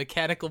 It is a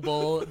mechanical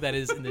bowl that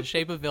is in the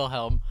shape of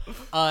Wilhelm,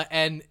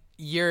 and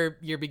you're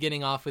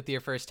beginning off with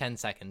your first 10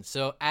 seconds.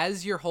 So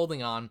as you're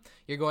holding on,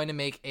 you're going to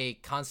make a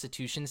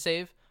Constitution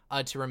save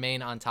to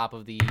remain on top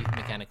of the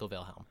mechanical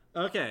Wilhelm.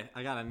 Okay,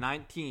 I got a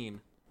 19.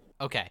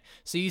 Okay,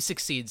 so you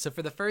succeed. So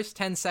for the first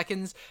 10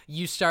 seconds,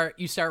 you start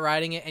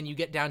riding it, and you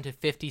get down to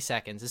 50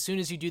 seconds. As soon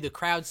as you do, the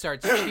crowd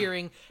starts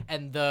cheering,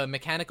 and the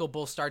mechanical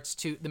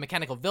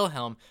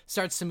Wilhelm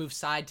starts to move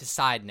side to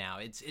side now.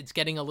 It's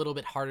getting a little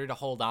bit harder to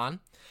hold on.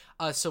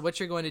 So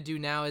what you're going to do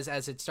now is,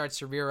 as it starts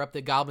to rear up,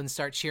 the goblins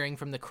start cheering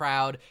from the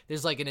crowd.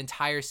 There's like an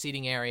entire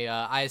seating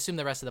area. I assume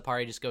the rest of the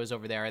party just goes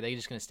over there. Are they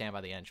just going to stand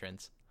by the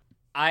entrance?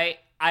 I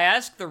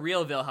asked the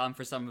real Wilhelm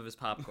for some of his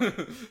popcorn.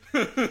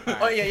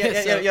 Oh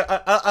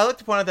yeah. I like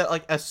to point out that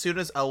like as soon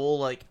as Elul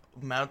like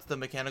mounts the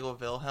mechanical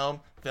Wilhelm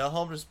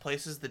just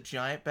places the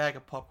giant bag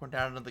of popcorn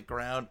down on the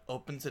ground,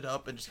 opens it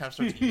up, and just kind of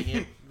starts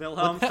eating it.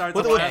 Wilhelm starts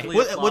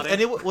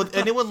Would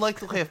anyone like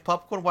to have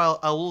popcorn while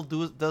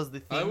Elul does the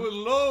thing? I would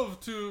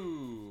love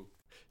to.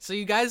 So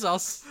you guys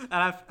all...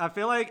 And I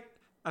feel like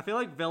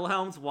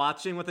Wilhelm's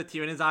watching with a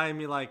tear in his eye and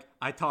be like,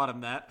 I taught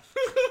him that.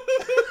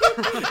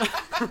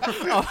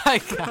 Oh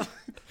my god.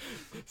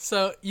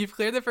 So you've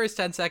cleared the first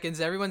 10 seconds.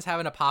 Everyone's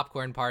having a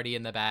popcorn party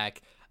in the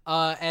back.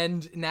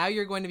 And now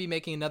you're going to be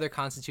making another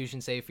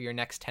Constitution save for your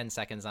next 10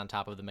 seconds on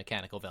top of the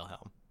mechanical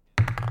Wilhelm.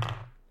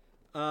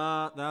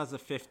 That was a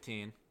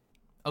 15.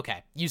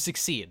 Okay, you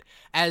succeed.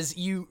 As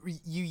you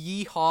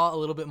yee-haw a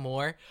little bit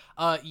more,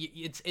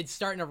 it's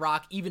starting to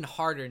rock even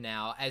harder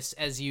now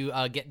as you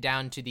get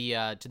down to the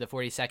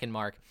 40-second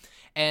mark.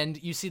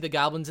 And you see the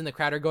goblins in the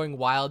crowd are going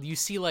wild. You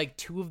see like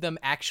two of them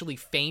actually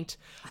faint.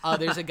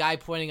 There's a guy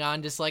pointing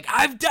on just like,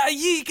 I've done,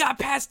 ye got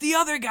past the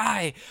other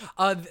guy.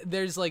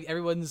 There's like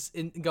everyone's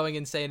going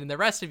insane, and the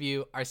rest of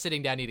you are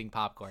sitting down eating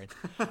popcorn.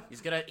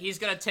 He's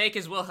gonna take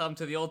his Wilhelm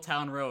to the old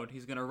town road.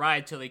 He's gonna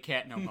ride till he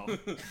can't no more.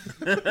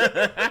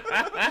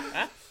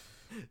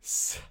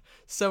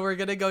 So we're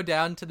going to go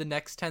down to the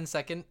next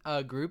 10-second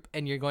group,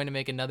 and you're going to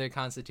make another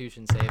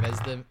Constitution save as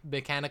the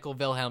mechanical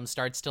Wilhelm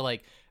starts to,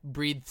 like,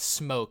 breathe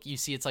smoke. You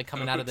see it's, like,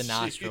 coming out of the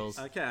nostrils.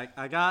 Okay,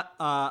 I got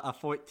a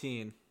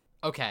 14.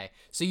 Okay,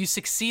 so you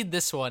succeed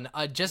this one,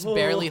 just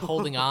barely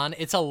holding on.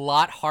 It's a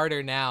lot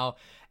harder now,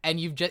 and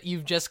you've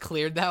just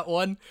cleared that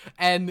one,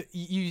 and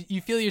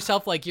you feel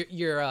yourself like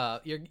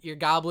your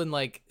goblin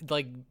like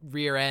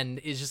rear end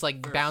is just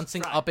like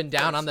bouncing up and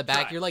down on the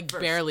back. You're like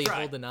barely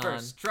holding on.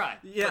 First try.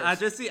 Yeah, I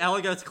just see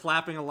Eligos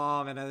clapping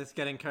along, and I just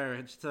get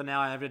encouraged. So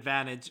now I have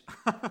advantage.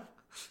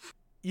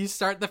 You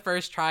start the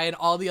first try, and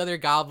all the other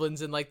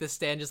goblins in like the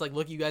stand just like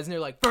look at you guys, and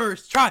they're like,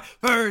 first try.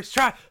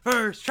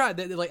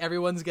 Like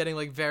everyone's getting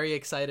like very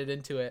excited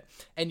into it,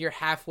 and you're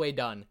halfway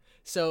done.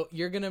 So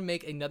you're going to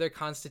make another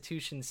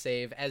Constitution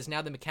save as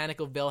now the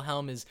mechanical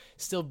Wilhelm is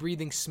still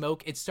breathing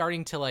smoke. It's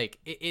starting to like,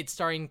 it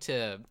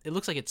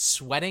looks like it's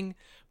sweating,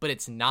 but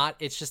it's not.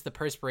 It's just the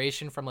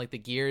perspiration from like the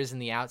gears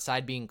and the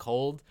outside being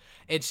cold.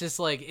 It's just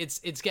like, it's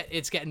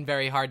getting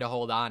very hard to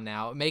hold on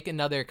now. Make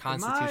another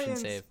Constitution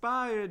save.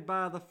 Inspired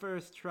by the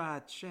first try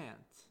chant?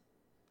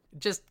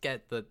 Just do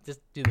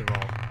the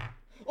roll.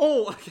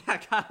 Oh, okay, I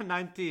got a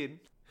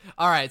 19.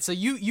 All right, so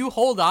you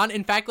hold on.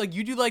 In fact, like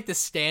you do like the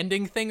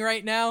standing thing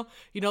right now.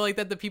 You know, like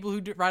that the people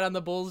who ride on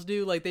the bulls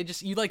do. Like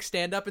you like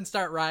stand up and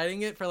start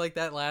riding it for like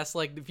that last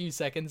like few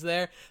seconds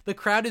there. The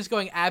crowd is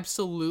going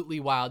absolutely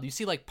wild. You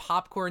see like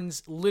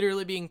popcorns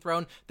literally being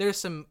thrown. There's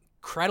some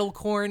credle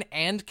corn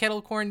and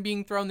kettle corn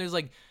being thrown. There's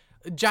like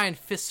giant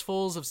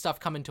fistfuls of stuff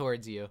coming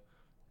towards you.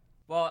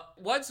 Well,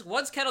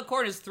 once kettle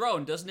corn is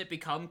thrown, doesn't it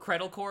become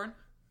credle corn?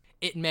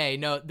 It may.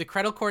 No, the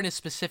credle corn is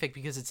specific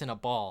because it's in a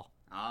ball.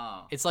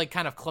 Oh. It's like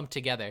kind of clumped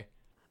together.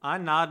 I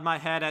nod my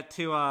head at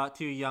two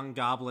young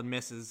goblin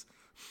misses.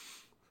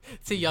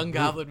 To young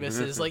goblin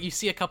misses. Like you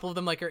see a couple of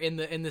them like are in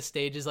the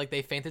stages, like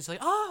they faint. It's like,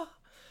 oh,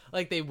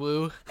 like they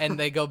woo and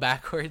they go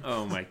backwards.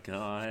 Oh my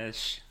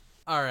gosh.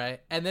 All right,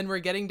 and then we're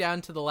getting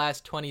down to the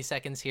last 20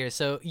 seconds here,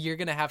 so you're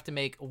gonna have to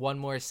make one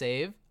more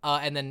save,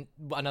 and then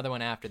another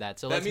one after that.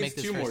 So That let's means make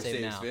this 2 first more save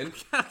saves, now. Vin.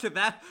 After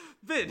that,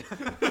 Vin,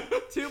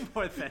 2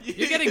 more things.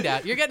 You're getting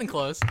down. You're getting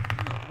close.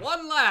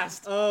 One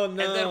last. Oh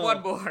no! And then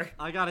one more.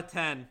 I got a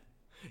 10.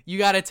 You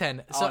got a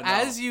 10. So Oh, no.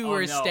 as you Oh,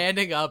 were no.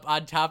 standing up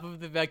on top of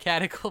the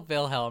mechanical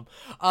Wilhelm,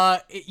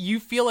 you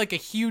feel like a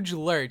huge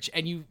lurch,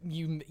 and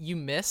you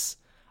miss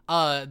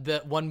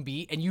the one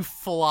beat, and you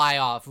fly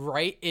off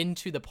right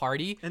into the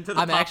party. Into the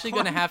I'm actually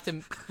popcorn? gonna have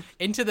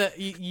to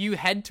you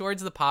head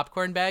towards the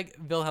popcorn bag.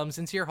 Wilhelm,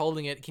 since you're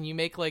holding it, can you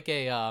make like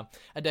a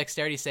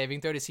dexterity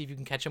saving throw to see if you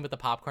can catch him with the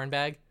popcorn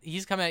bag?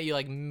 He's coming at you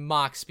like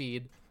Mach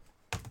speed.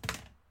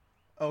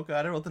 Oh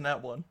god, I rolled a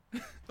nat 1.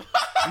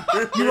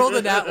 You rolled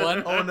a nat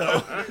 1. Oh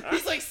no.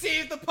 He's like,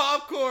 save the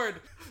popcorn.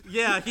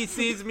 Yeah, he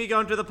sees me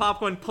going to the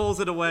popcorn,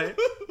 pulls it away.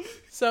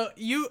 So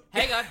you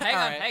Hang on, All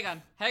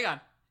right. hang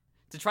on.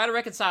 To try to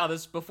reconcile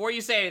this, before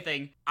you say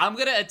anything, I'm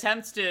gonna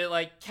attempt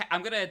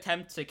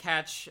to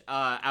catch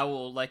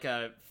Owl like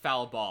a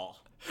foul ball.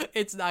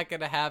 It's not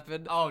gonna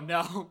happen. Oh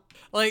no.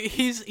 Like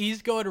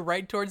he's going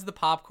right towards the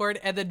popcorn,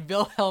 and then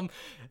Wilhelm,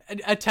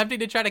 attempting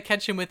to try to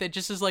catch him with it,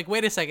 just is like,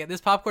 wait a second,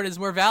 this popcorn is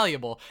more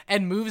valuable,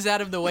 and moves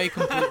out of the way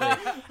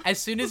completely. As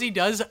soon as he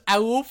does,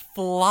 Owl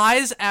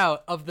flies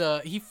out of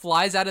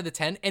the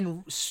tent,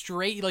 and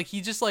straight, like,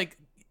 he just like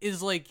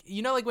is like,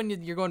 you know, like when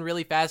you're going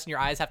really fast and your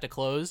eyes have to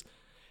close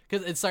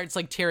because it starts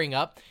like tearing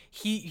up.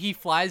 He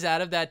flies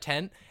out of that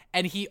tent.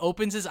 And he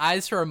opens his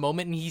eyes for a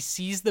moment, and he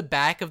sees the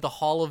back of the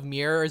Hall of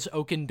Mirrors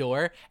oaken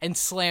door and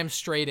slams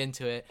straight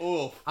into it.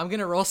 Ooh. I'm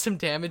gonna roll some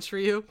damage for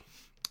you,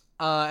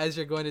 as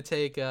you're going to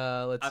take.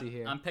 Let's see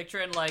here. I'm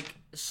picturing like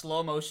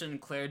slow motion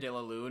Claire de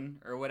la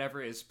Lune or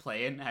whatever is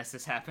playing as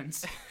this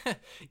happens.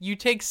 You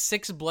take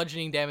 6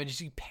 bludgeoning damage as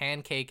you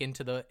pancake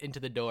into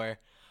the door,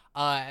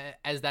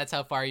 as that's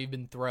how far you've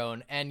been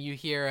thrown. And you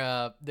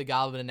hear the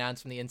goblin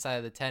announce from the inside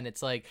of the tent.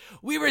 It's like,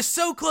 we were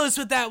so close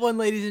with that one,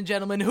 ladies and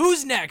gentlemen.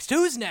 Who's next?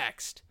 Who's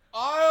next?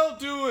 I'll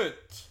do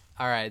it.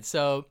 All right,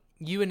 so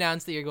you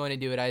announce that you're going to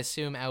do it. I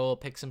assume Owl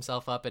picks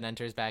himself up and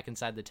enters back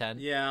inside the tent.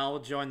 Yeah, I'll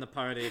join the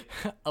party.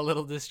 A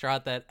little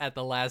distraught that at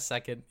the last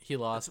second he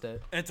lost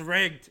it. It's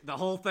rigged. The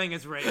whole thing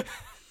is rigged.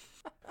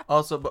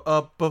 Also,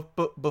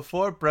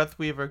 before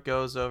Breathweaver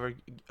goes over,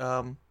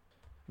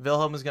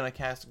 Wilhelm is gonna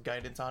cast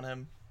guidance on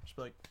him. Just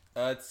be like,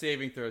 It's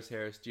saving throws,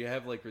 Harris. Do you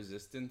have like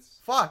resistance?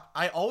 fuck,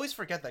 I always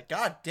forget that.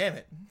 God damn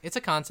it. It's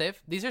a con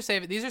save. These are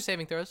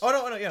saving throws. Oh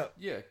no, yeah.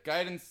 Yeah,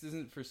 guidance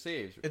isn't for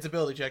saves. It's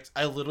ability checks.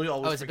 I literally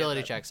always Oh, it's forget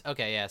ability that. checks.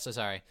 Okay, yeah, so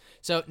sorry.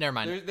 So, never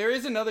mind. There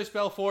is another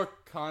spell for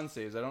con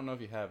saves. I don't know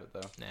if you have it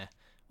though. Nah,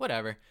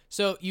 whatever.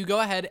 So, you go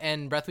ahead,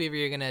 and Breathweaver,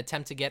 you're going to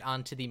attempt to get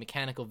onto the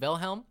mechanical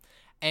Wilhelm,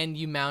 and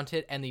you mount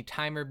it, and the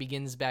timer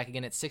begins back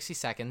again at 60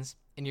 seconds,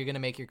 and you're going to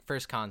make your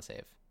first con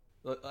save.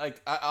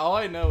 Like, all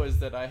I know is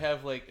that I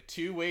have like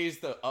 2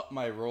 ways to up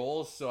my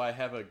rolls, so I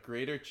have a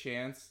greater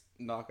chance.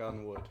 Knock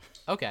on wood.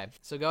 Okay,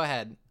 so go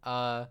ahead.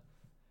 Go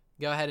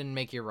ahead and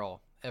make your roll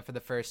for the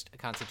first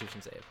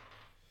Constitution save.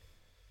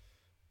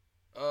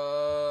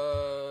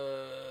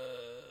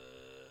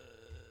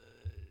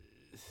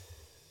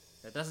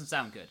 That doesn't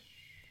sound good.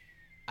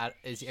 Are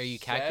you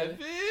calculating?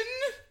 7?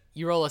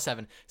 You roll a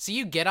 7. So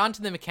you get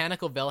onto the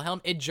mechanical Wilhelm.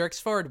 It jerks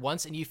forward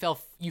once, and you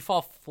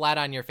fall flat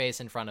on your face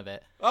in front of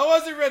it. I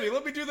wasn't ready.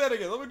 Let me do that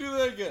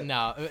again.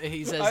 No,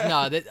 he says,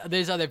 no,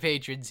 there's other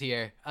patrons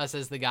here,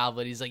 says the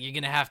goblin. He's like, you're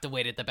going to have to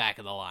wait at the back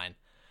of the line.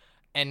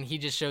 And he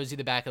just shows you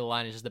the back of the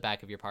line. It's just the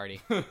back of your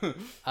party.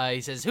 He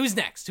says, who's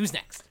next?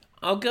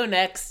 I'll go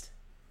next.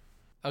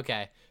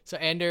 Okay. So,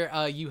 Ander,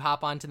 you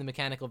hop onto the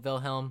mechanical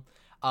Wilhelm,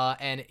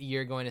 and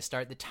you're going to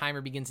start. The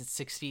timer begins at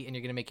 60, and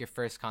you're going to make your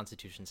first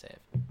Constitution save.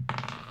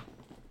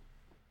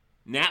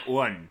 Nat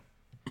 1.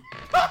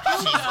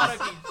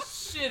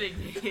 Shitting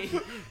me.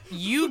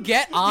 You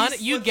get on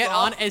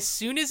as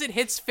soon as it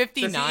hits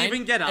 59. Does he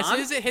even get As on? soon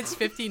as it hits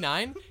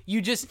 59,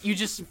 you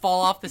just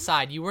fall off the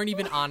side. You weren't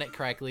even on it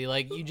correctly.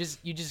 Like you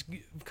just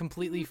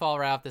completely fall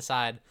right off the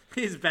side.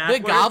 He's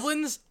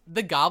backwards.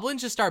 The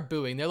goblins just start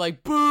booing. They're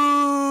like,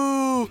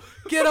 "Boo!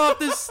 Get off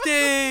the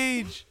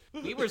stage!"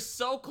 We were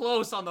so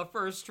close on the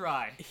first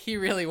try. He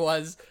really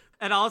was.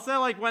 And also,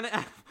 like,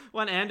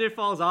 when Ander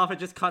falls off, it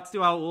just cuts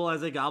to Owl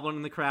as a goblin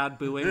in the crowd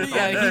booing.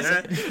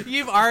 Yeah,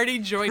 you've already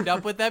joined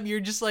up with them.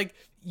 You're just like,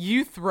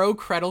 you throw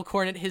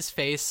Kreddlecorn at his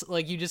face.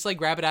 Like, you just, like,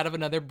 grab it out of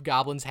another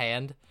goblin's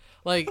hand.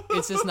 Like,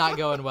 it's just not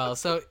going well.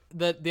 So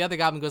the other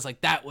goblin goes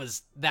like, that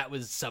was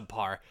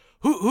subpar.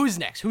 Who's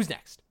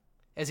next?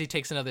 As he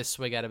takes another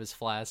swig out of his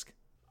flask.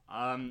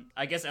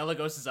 I guess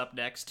Elagos is up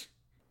next.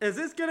 Is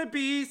this gonna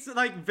be,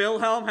 like,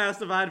 Wilhelm has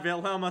divided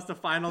Wilhelm as the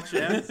final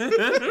chance?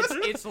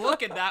 It's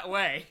looking that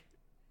way.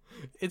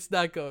 It's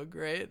not going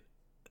great.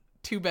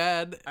 Too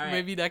bad. All right.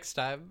 Maybe next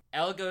time.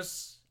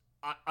 Elagos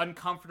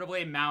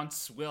uncomfortably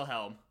mounts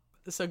Wilhelm.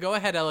 So go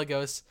ahead,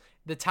 Elagos.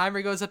 The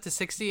timer goes up to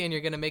 60, and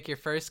you're going to make your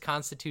first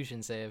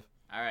Constitution save.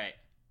 All right.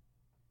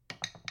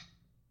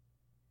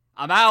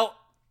 I'm out.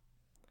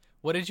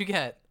 What did you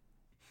get?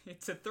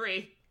 It's a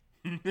 3.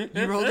 You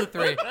rolled a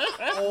 3.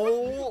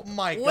 Oh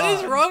my god. What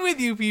is wrong with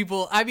you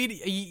people? I mean,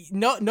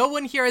 no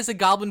one here has a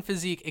goblin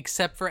physique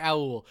except for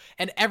Owl,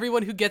 and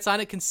everyone who gets on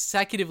it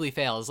consecutively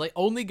fails. Like,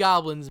 only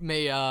goblins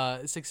may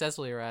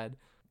successfully ride.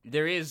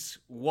 There is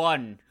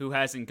one who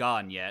hasn't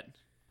gone yet.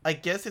 I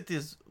guess it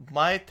is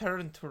my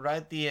turn to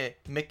write the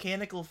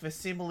mechanical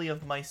facsimile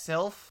of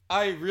myself.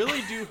 I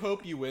really do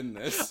hope you win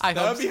this. I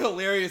That hope would be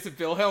hilarious if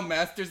Wilhelm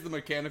masters the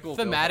mechanical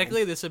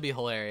Thematically, this would be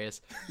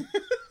hilarious.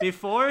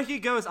 Before he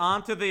goes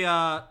on to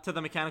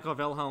the mechanical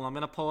Wilhelm, I'm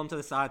gonna pull him to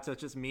the side so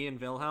it's just me and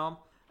Wilhelm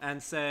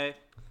and say,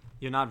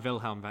 "You're not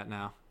Wilhelm right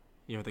now.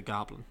 You're the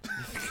goblin."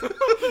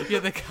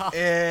 You're the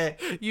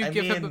goblin. You I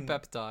give him a mean-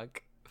 pep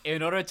talk.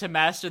 In order to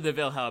master the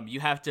Wilhelm, you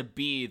have to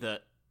be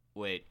the...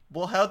 Wait.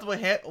 Well, how do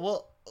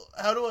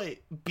I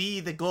be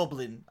the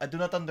goblin? I do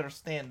not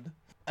understand.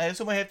 I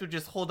assume I have to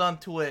just hold on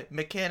to a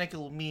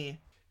mechanical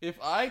me. If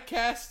I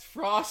cast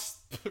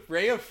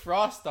Ray of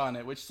Frost on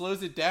it, which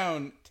slows it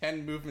down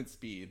 10 movement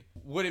speed,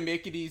 would it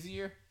make it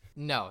easier?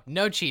 No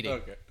cheating.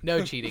 Okay.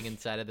 No cheating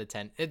inside of the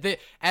tent.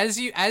 As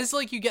you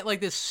get like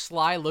this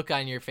sly look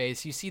on your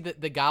face, you see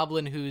the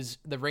goblin who's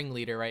the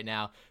ringleader right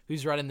now,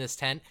 who's running this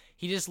tent.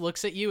 He just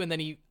looks at you and then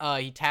he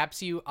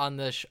taps you on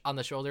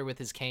the shoulder with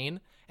his cane,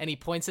 and he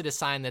points at a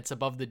sign that's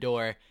above the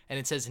door, and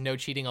it says "No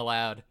cheating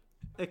allowed."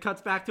 It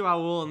cuts back to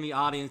Owl in the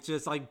audience,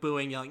 just like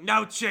booing, yelling,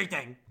 "No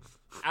cheating!"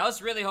 I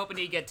was really hoping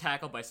he'd get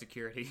tackled by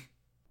security.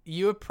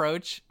 You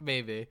approach,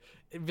 maybe.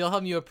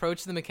 Wilhelm, you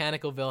approach the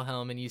mechanical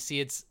Wilhelm, and you see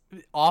its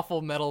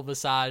awful metal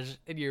visage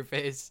in your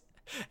face,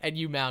 and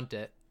you mount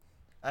it.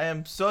 I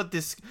am so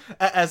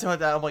as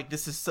I'm like,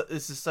 this is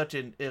such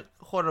a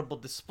horrible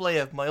display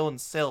of my own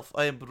self.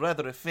 I am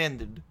rather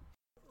offended.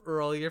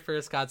 Roll your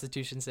first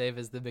Constitution save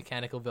as the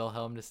mechanical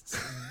Wilhelm just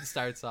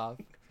starts off.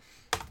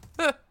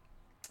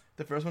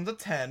 The first one's a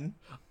 10.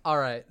 All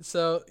right,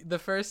 so the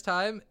first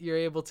time you're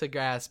able to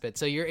grasp it,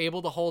 so you're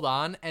able to hold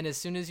on, and as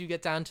soon as you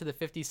get down to the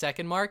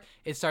 50-second mark,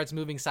 it starts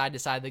moving side to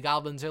side. The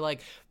goblins are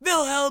like,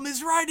 "Wilhelm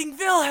is riding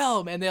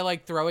Wilhelm!" And they're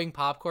like throwing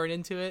popcorn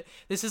into it.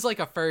 This is like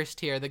a first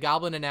here. The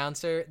goblin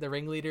announcer, the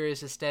ringleader,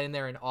 is just standing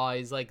there in awe.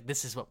 He's like,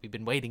 "This is what we've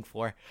been waiting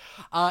for."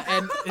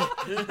 And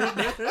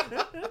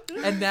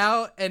and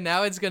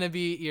now it's gonna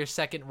be your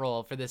second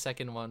roll for the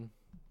second one.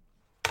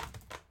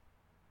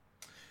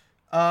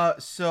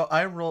 So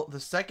the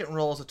second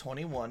roll is a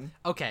 21.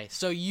 Okay,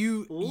 so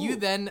you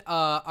then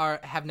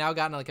have now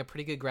gotten like a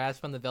pretty good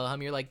grasp on the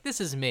Wilhelm. You're like,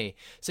 "This is me."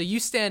 So you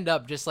stand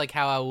up just like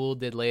how Aul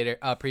did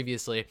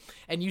previously,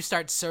 and you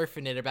start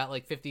surfing it about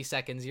like 50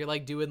 seconds. You're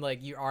like doing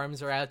like your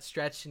arms are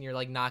outstretched and you're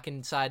like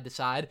knocking side to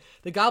side.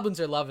 The goblins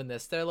are loving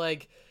this. They're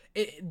like,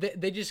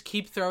 they just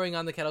keep throwing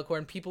on the kettle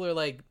corn. People are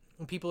like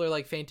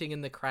fainting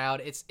in the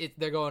crowd.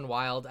 They're going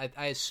wild.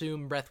 I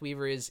assume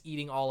Breathweaver is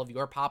eating all of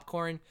your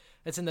popcorn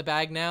that's in the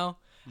bag now.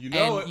 You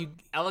know and it.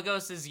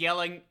 Elagos is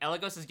yelling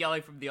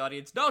from the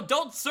audience, "No,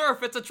 don't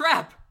surf, it's a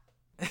trap!"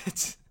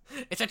 It's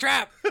a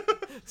trap.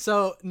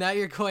 So now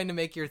you're going to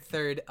make your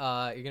third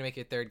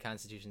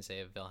Constitution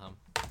save, Wilhelm.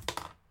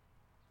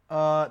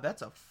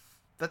 That's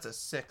a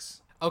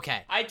 6.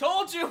 Okay. I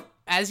told you!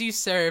 As you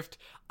surfed,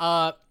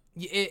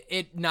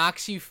 it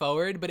knocks you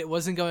forward, but it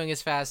wasn't going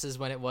as fast as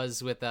when it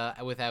was with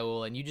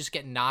Aul, and you just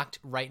get knocked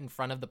right in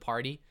front of the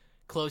party,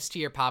 close to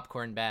your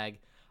popcorn bag.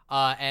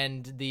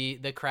 And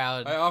the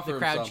crowd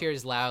some.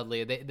 cheers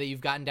loudly. That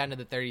you've gotten down to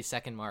the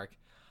 30-second mark.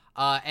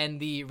 And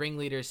the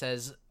ringleader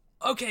says,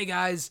 "Okay,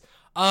 guys,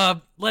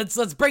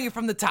 let's bring it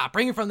from the top.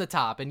 Bring it from the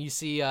top." And you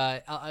see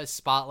a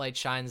spotlight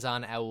shines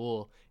on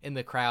Aul in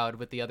the crowd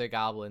with the other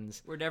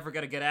goblins. We're never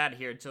gonna get out of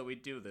here until we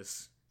do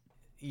this.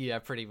 Yeah,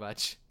 pretty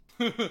much.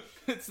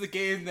 It's the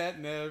game that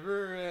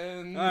never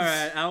ends. All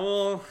right,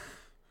 Owl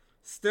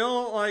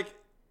still like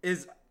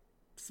is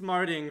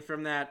smarting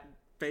from that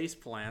face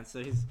plant,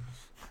 so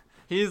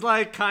he's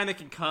like kind of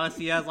concussed.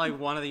 He has like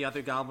one of the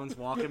other goblins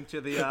walk him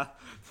to the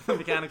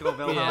mechanical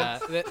Wilhelm.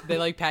 Yeah, they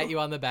like pat you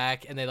on the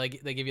back and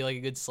they give you like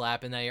a good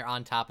slap, and now you're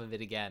on top of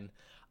it again.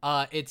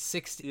 It's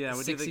 60. Yeah,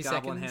 we do 60 the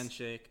goblin seconds.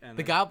 handshake. And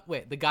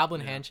The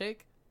goblin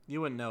handshake?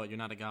 You wouldn't know it. You're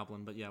not a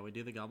goblin, but yeah, we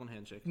do the goblin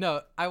handshake.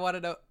 No, I want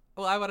to know.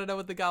 Well, I want to know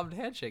what the goblin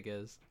handshake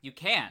is. You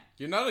can't.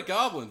 You're not a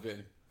goblin,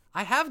 Vin.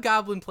 I have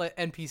goblin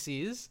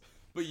NPCs.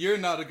 But you're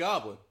not a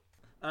goblin.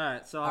 All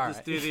right, so I'll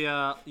just do the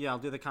I'll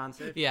do the con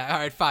save. Yeah, all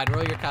right, fine.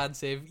 Roll your con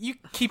save. You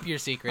keep your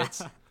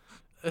secrets.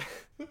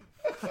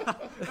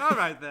 All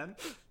right then.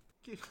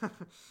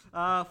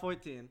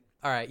 14.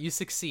 All right, you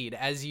succeed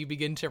as you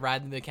begin to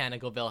ride the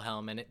mechanical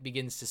Wilhelm, and it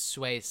begins to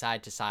sway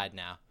side to side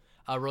now.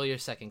 Roll your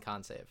second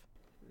con save.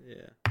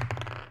 Yeah.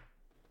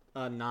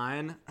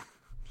 9.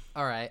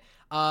 All right.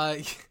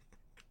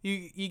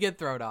 You get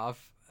thrown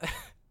off,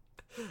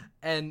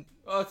 and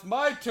Oh, it's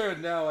my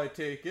turn now, I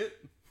take it.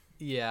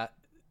 yeah.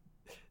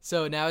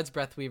 So now it's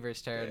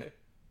Breathweaver's turn. Okay.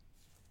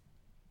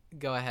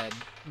 Go ahead,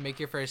 make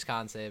your first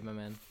con save, my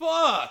man.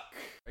 Fuck!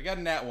 I got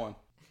a nat 1.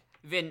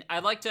 Vin,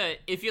 I'd like to,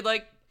 if you'd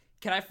like,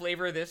 can I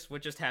flavor this,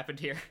 what just happened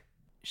here?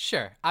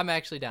 Sure, I'm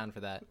actually down for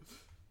that.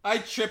 I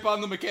trip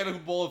on the mechanical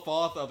bull and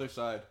fall off the other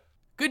side.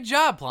 Good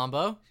job,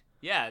 Plombo.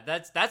 Yeah,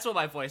 that's what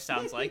my voice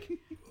sounds like.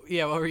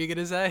 Yeah, what were you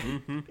gonna say?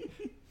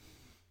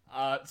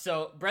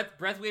 So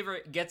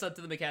Breathweaver gets up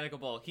to the mechanical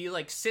bull. He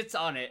like sits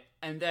on it,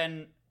 and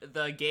then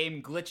the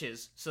game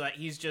glitches so that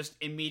he's just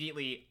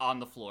immediately on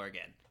the floor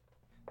again.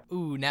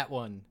 Ooh, nat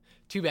 1.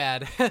 Too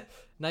bad.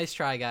 Nice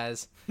try,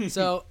 guys.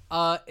 So,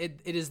 it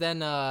is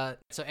then,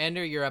 so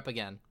Ander, you're up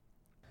again.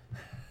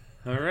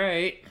 All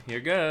right, here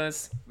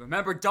goes.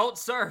 Remember, don't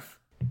surf.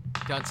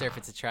 Don't surf,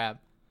 it's a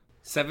trap.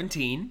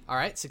 17. All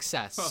right,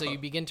 success. So you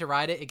begin to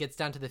ride it. It gets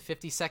down to the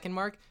 50-second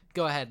mark.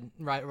 Go ahead,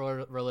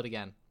 roll it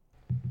again.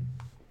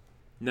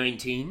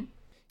 19.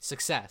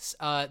 Success.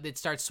 It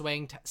starts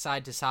swaying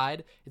side to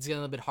side. It's getting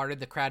a little bit harder.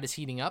 The crowd is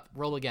heating up.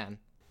 Roll again.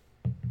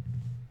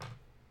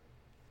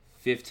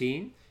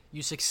 15.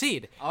 You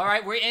succeed. All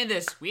right, we're in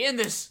this.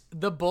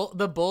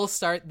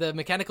 The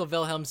mechanical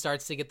Wilhelm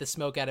starts to get the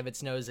smoke out of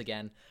its nose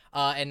again.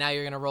 And now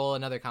you're gonna roll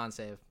another con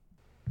save.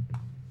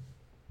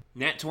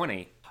 Nat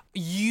 20.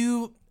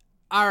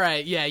 All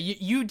right, yeah,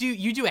 you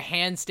do a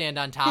handstand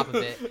on top of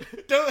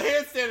it. Don't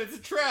handstand, it's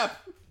a trap.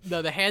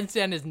 No, the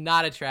handstand is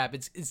not a trap.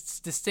 It's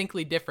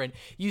distinctly different.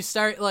 You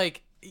start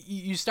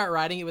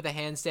riding it with a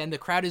handstand. The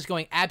crowd is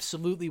going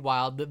absolutely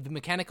wild. The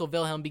mechanical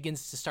Wilhelm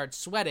begins to start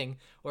sweating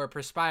or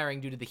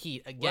perspiring due to the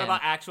heat again. What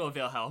about actual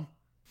Wilhelm?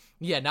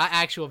 Yeah, not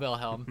actual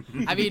Wilhelm.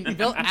 I mean,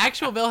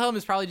 actual Wilhelm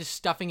is probably just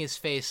stuffing his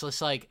face,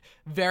 just like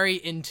very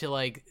into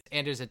like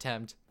Anders'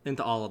 attempt.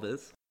 Into all of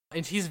this.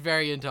 And he's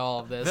very into all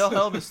of this.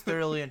 Wilhelm is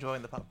thoroughly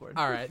enjoying the popcorn.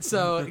 All right,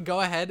 so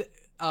go ahead.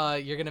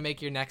 You're gonna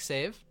make your next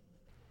save.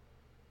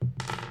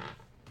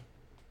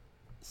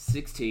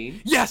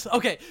 16. Yes.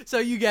 Okay. So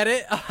you get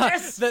it.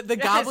 Yes! The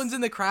Yes! goblins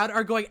in the crowd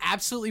are going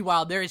absolutely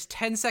wild. There is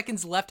 10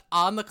 seconds left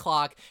on the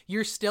clock.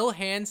 You're still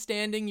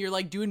handstanding. You're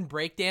like doing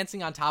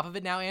breakdancing on top of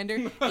it now,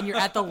 Ander. And you're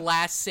at the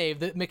last save.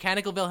 The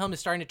mechanical Wilhelm is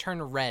starting to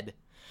turn red.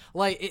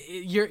 Like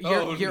you're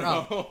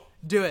up.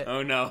 Do it.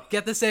 Oh no.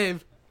 Get the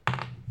save.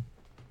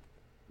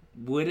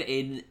 Would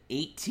an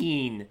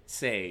 18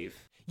 save?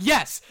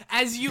 Yes,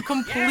 as you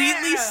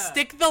completely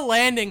stick the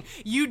landing,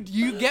 you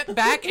get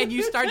back and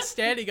you start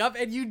standing up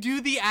and you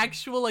do the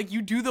actual, like,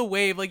 you do the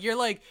wave. Like, you're,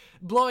 like,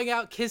 blowing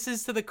out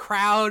kisses to the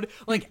crowd.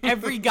 Like,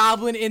 every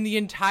goblin in the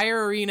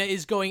entire arena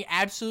is going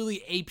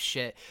absolutely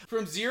apeshit.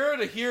 From 0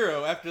 to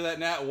hero after that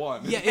nat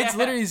 1. Yeah, it's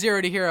literally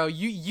 0 to hero.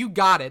 You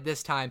got it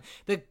this time.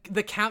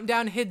 The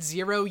countdown hits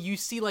 0. You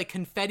see, like,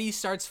 confetti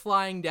starts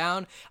flying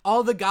down.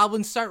 All the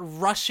goblins start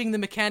rushing the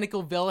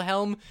mechanical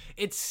Wilhelm.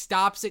 It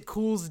stops. It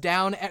cools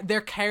down. They're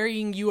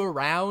carrying you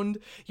around.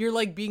 You're,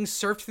 like, being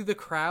surfed through the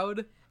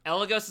crowd.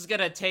 Elagos is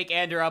gonna take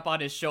Ander up on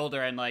his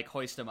shoulder and, like,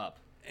 hoist him up.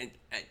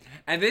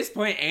 At this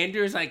point,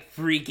 Andrew's like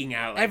freaking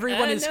out. Like,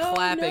 Everyone is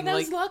clapping. No,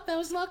 like, that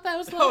was luck.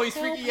 Oh, he's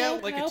freaking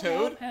out like a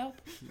toad? Help.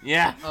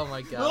 yeah. oh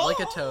my god, like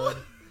a toad.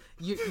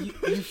 You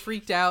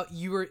freaked out.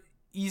 You were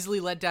easily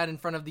let down in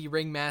front of the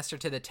ringmaster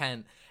to the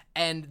tent,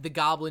 and the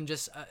goblin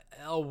just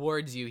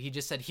awards you. He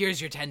just said, "Here's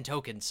your 10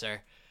 tokens,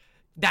 sir."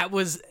 That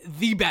was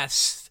the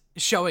best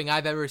showing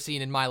I've ever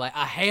seen in my life.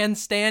 A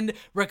handstand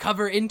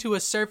recover into a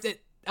surf,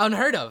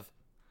 unheard of.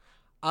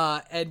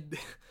 And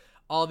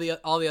all the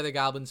other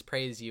goblins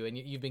praise you, and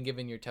you've been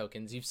given your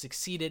tokens. You've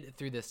succeeded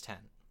through this tent.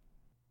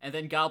 And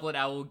then Goblin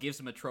Owl gives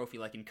him a trophy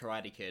like in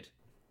Karate Kid.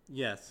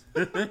 Yes.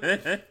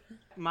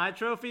 My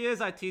trophy is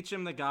I teach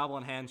him the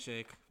goblin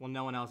handshake when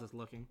no one else is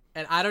looking.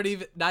 And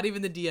not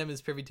even the DM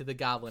is privy to the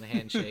goblin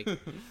handshake,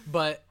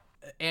 but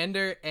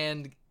Ander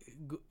and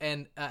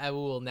Awu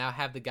will now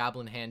have the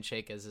goblin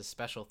handshake as a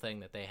special thing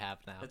that they have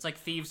now. It's like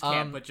Thieves'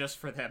 Camp, but just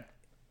for them.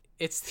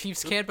 It's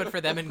Thieves' Camp, but for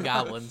them and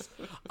goblins.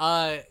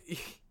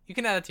 You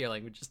can add it to your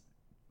languages.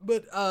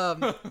 But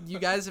you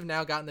guys have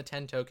now gotten the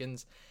 10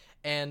 tokens,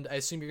 and I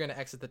assume you're going to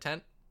exit the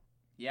tent?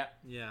 Yeah.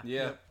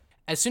 Yeah.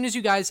 As soon as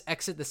you guys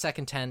exit the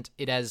second tent,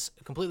 it has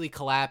completely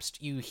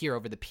collapsed. You hear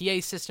over the PA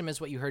system as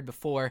what you heard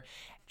before.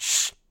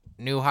 Shh,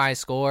 new high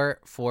score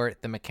for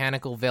the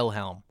mechanical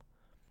Wilhelm.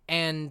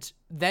 And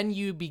then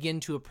you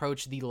begin to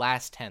approach the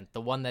last tent,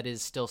 the one that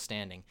is still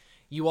standing.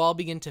 You all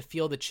begin to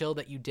feel the chill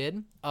that you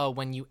did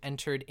when you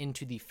entered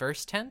into the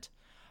first tent.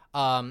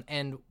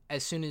 And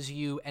as soon as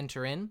you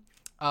enter in,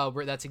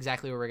 that's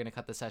exactly where we're going to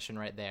cut the session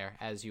right there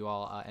as you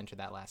all enter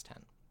that last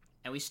tent.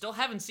 And we still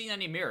haven't seen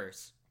any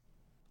mirrors.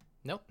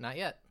 Nope, not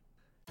yet.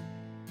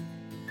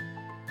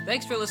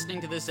 Thanks for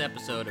listening to this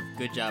episode of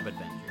Good Job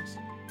Adventures.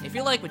 If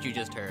you like what you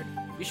just heard,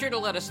 be sure to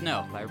let us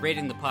know by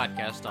rating the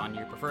podcast on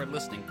your preferred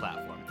listening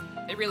platform.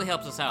 It really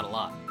helps us out a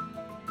lot.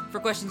 For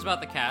questions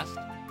about the cast,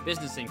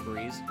 business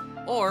inquiries,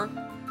 or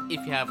if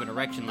you have an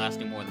erection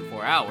lasting more than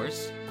 4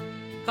 hours,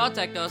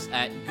 contact us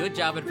at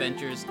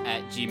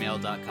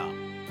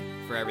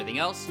goodjobadventures@gmail.com. For everything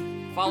else,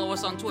 follow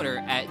us on Twitter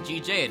at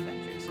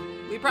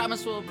GJAdventures. We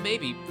promise we'll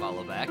maybe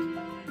follow back.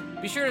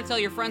 Be sure to tell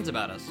your friends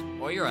about us,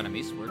 or your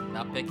enemies, we're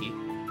not picky.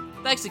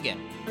 Thanks again,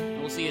 and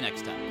we'll see you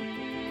next time.